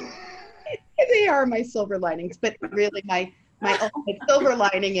much. They are my silver linings, but really my ultimate silver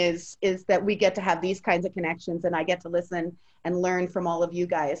lining is that we get to have these kinds of connections, and I get to listen and learn from all of you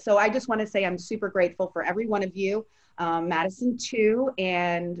guys. So I just want to say I'm super grateful for every one of you, Mattison too,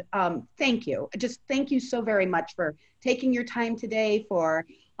 and thank you. Just thank you so very much for taking your time today, for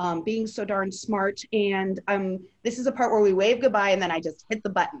being so darn smart. And this is a part where we wave goodbye and then I just hit the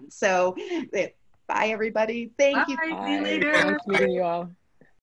button. So bye everybody. Thank you. See you later. Nice meeting you all.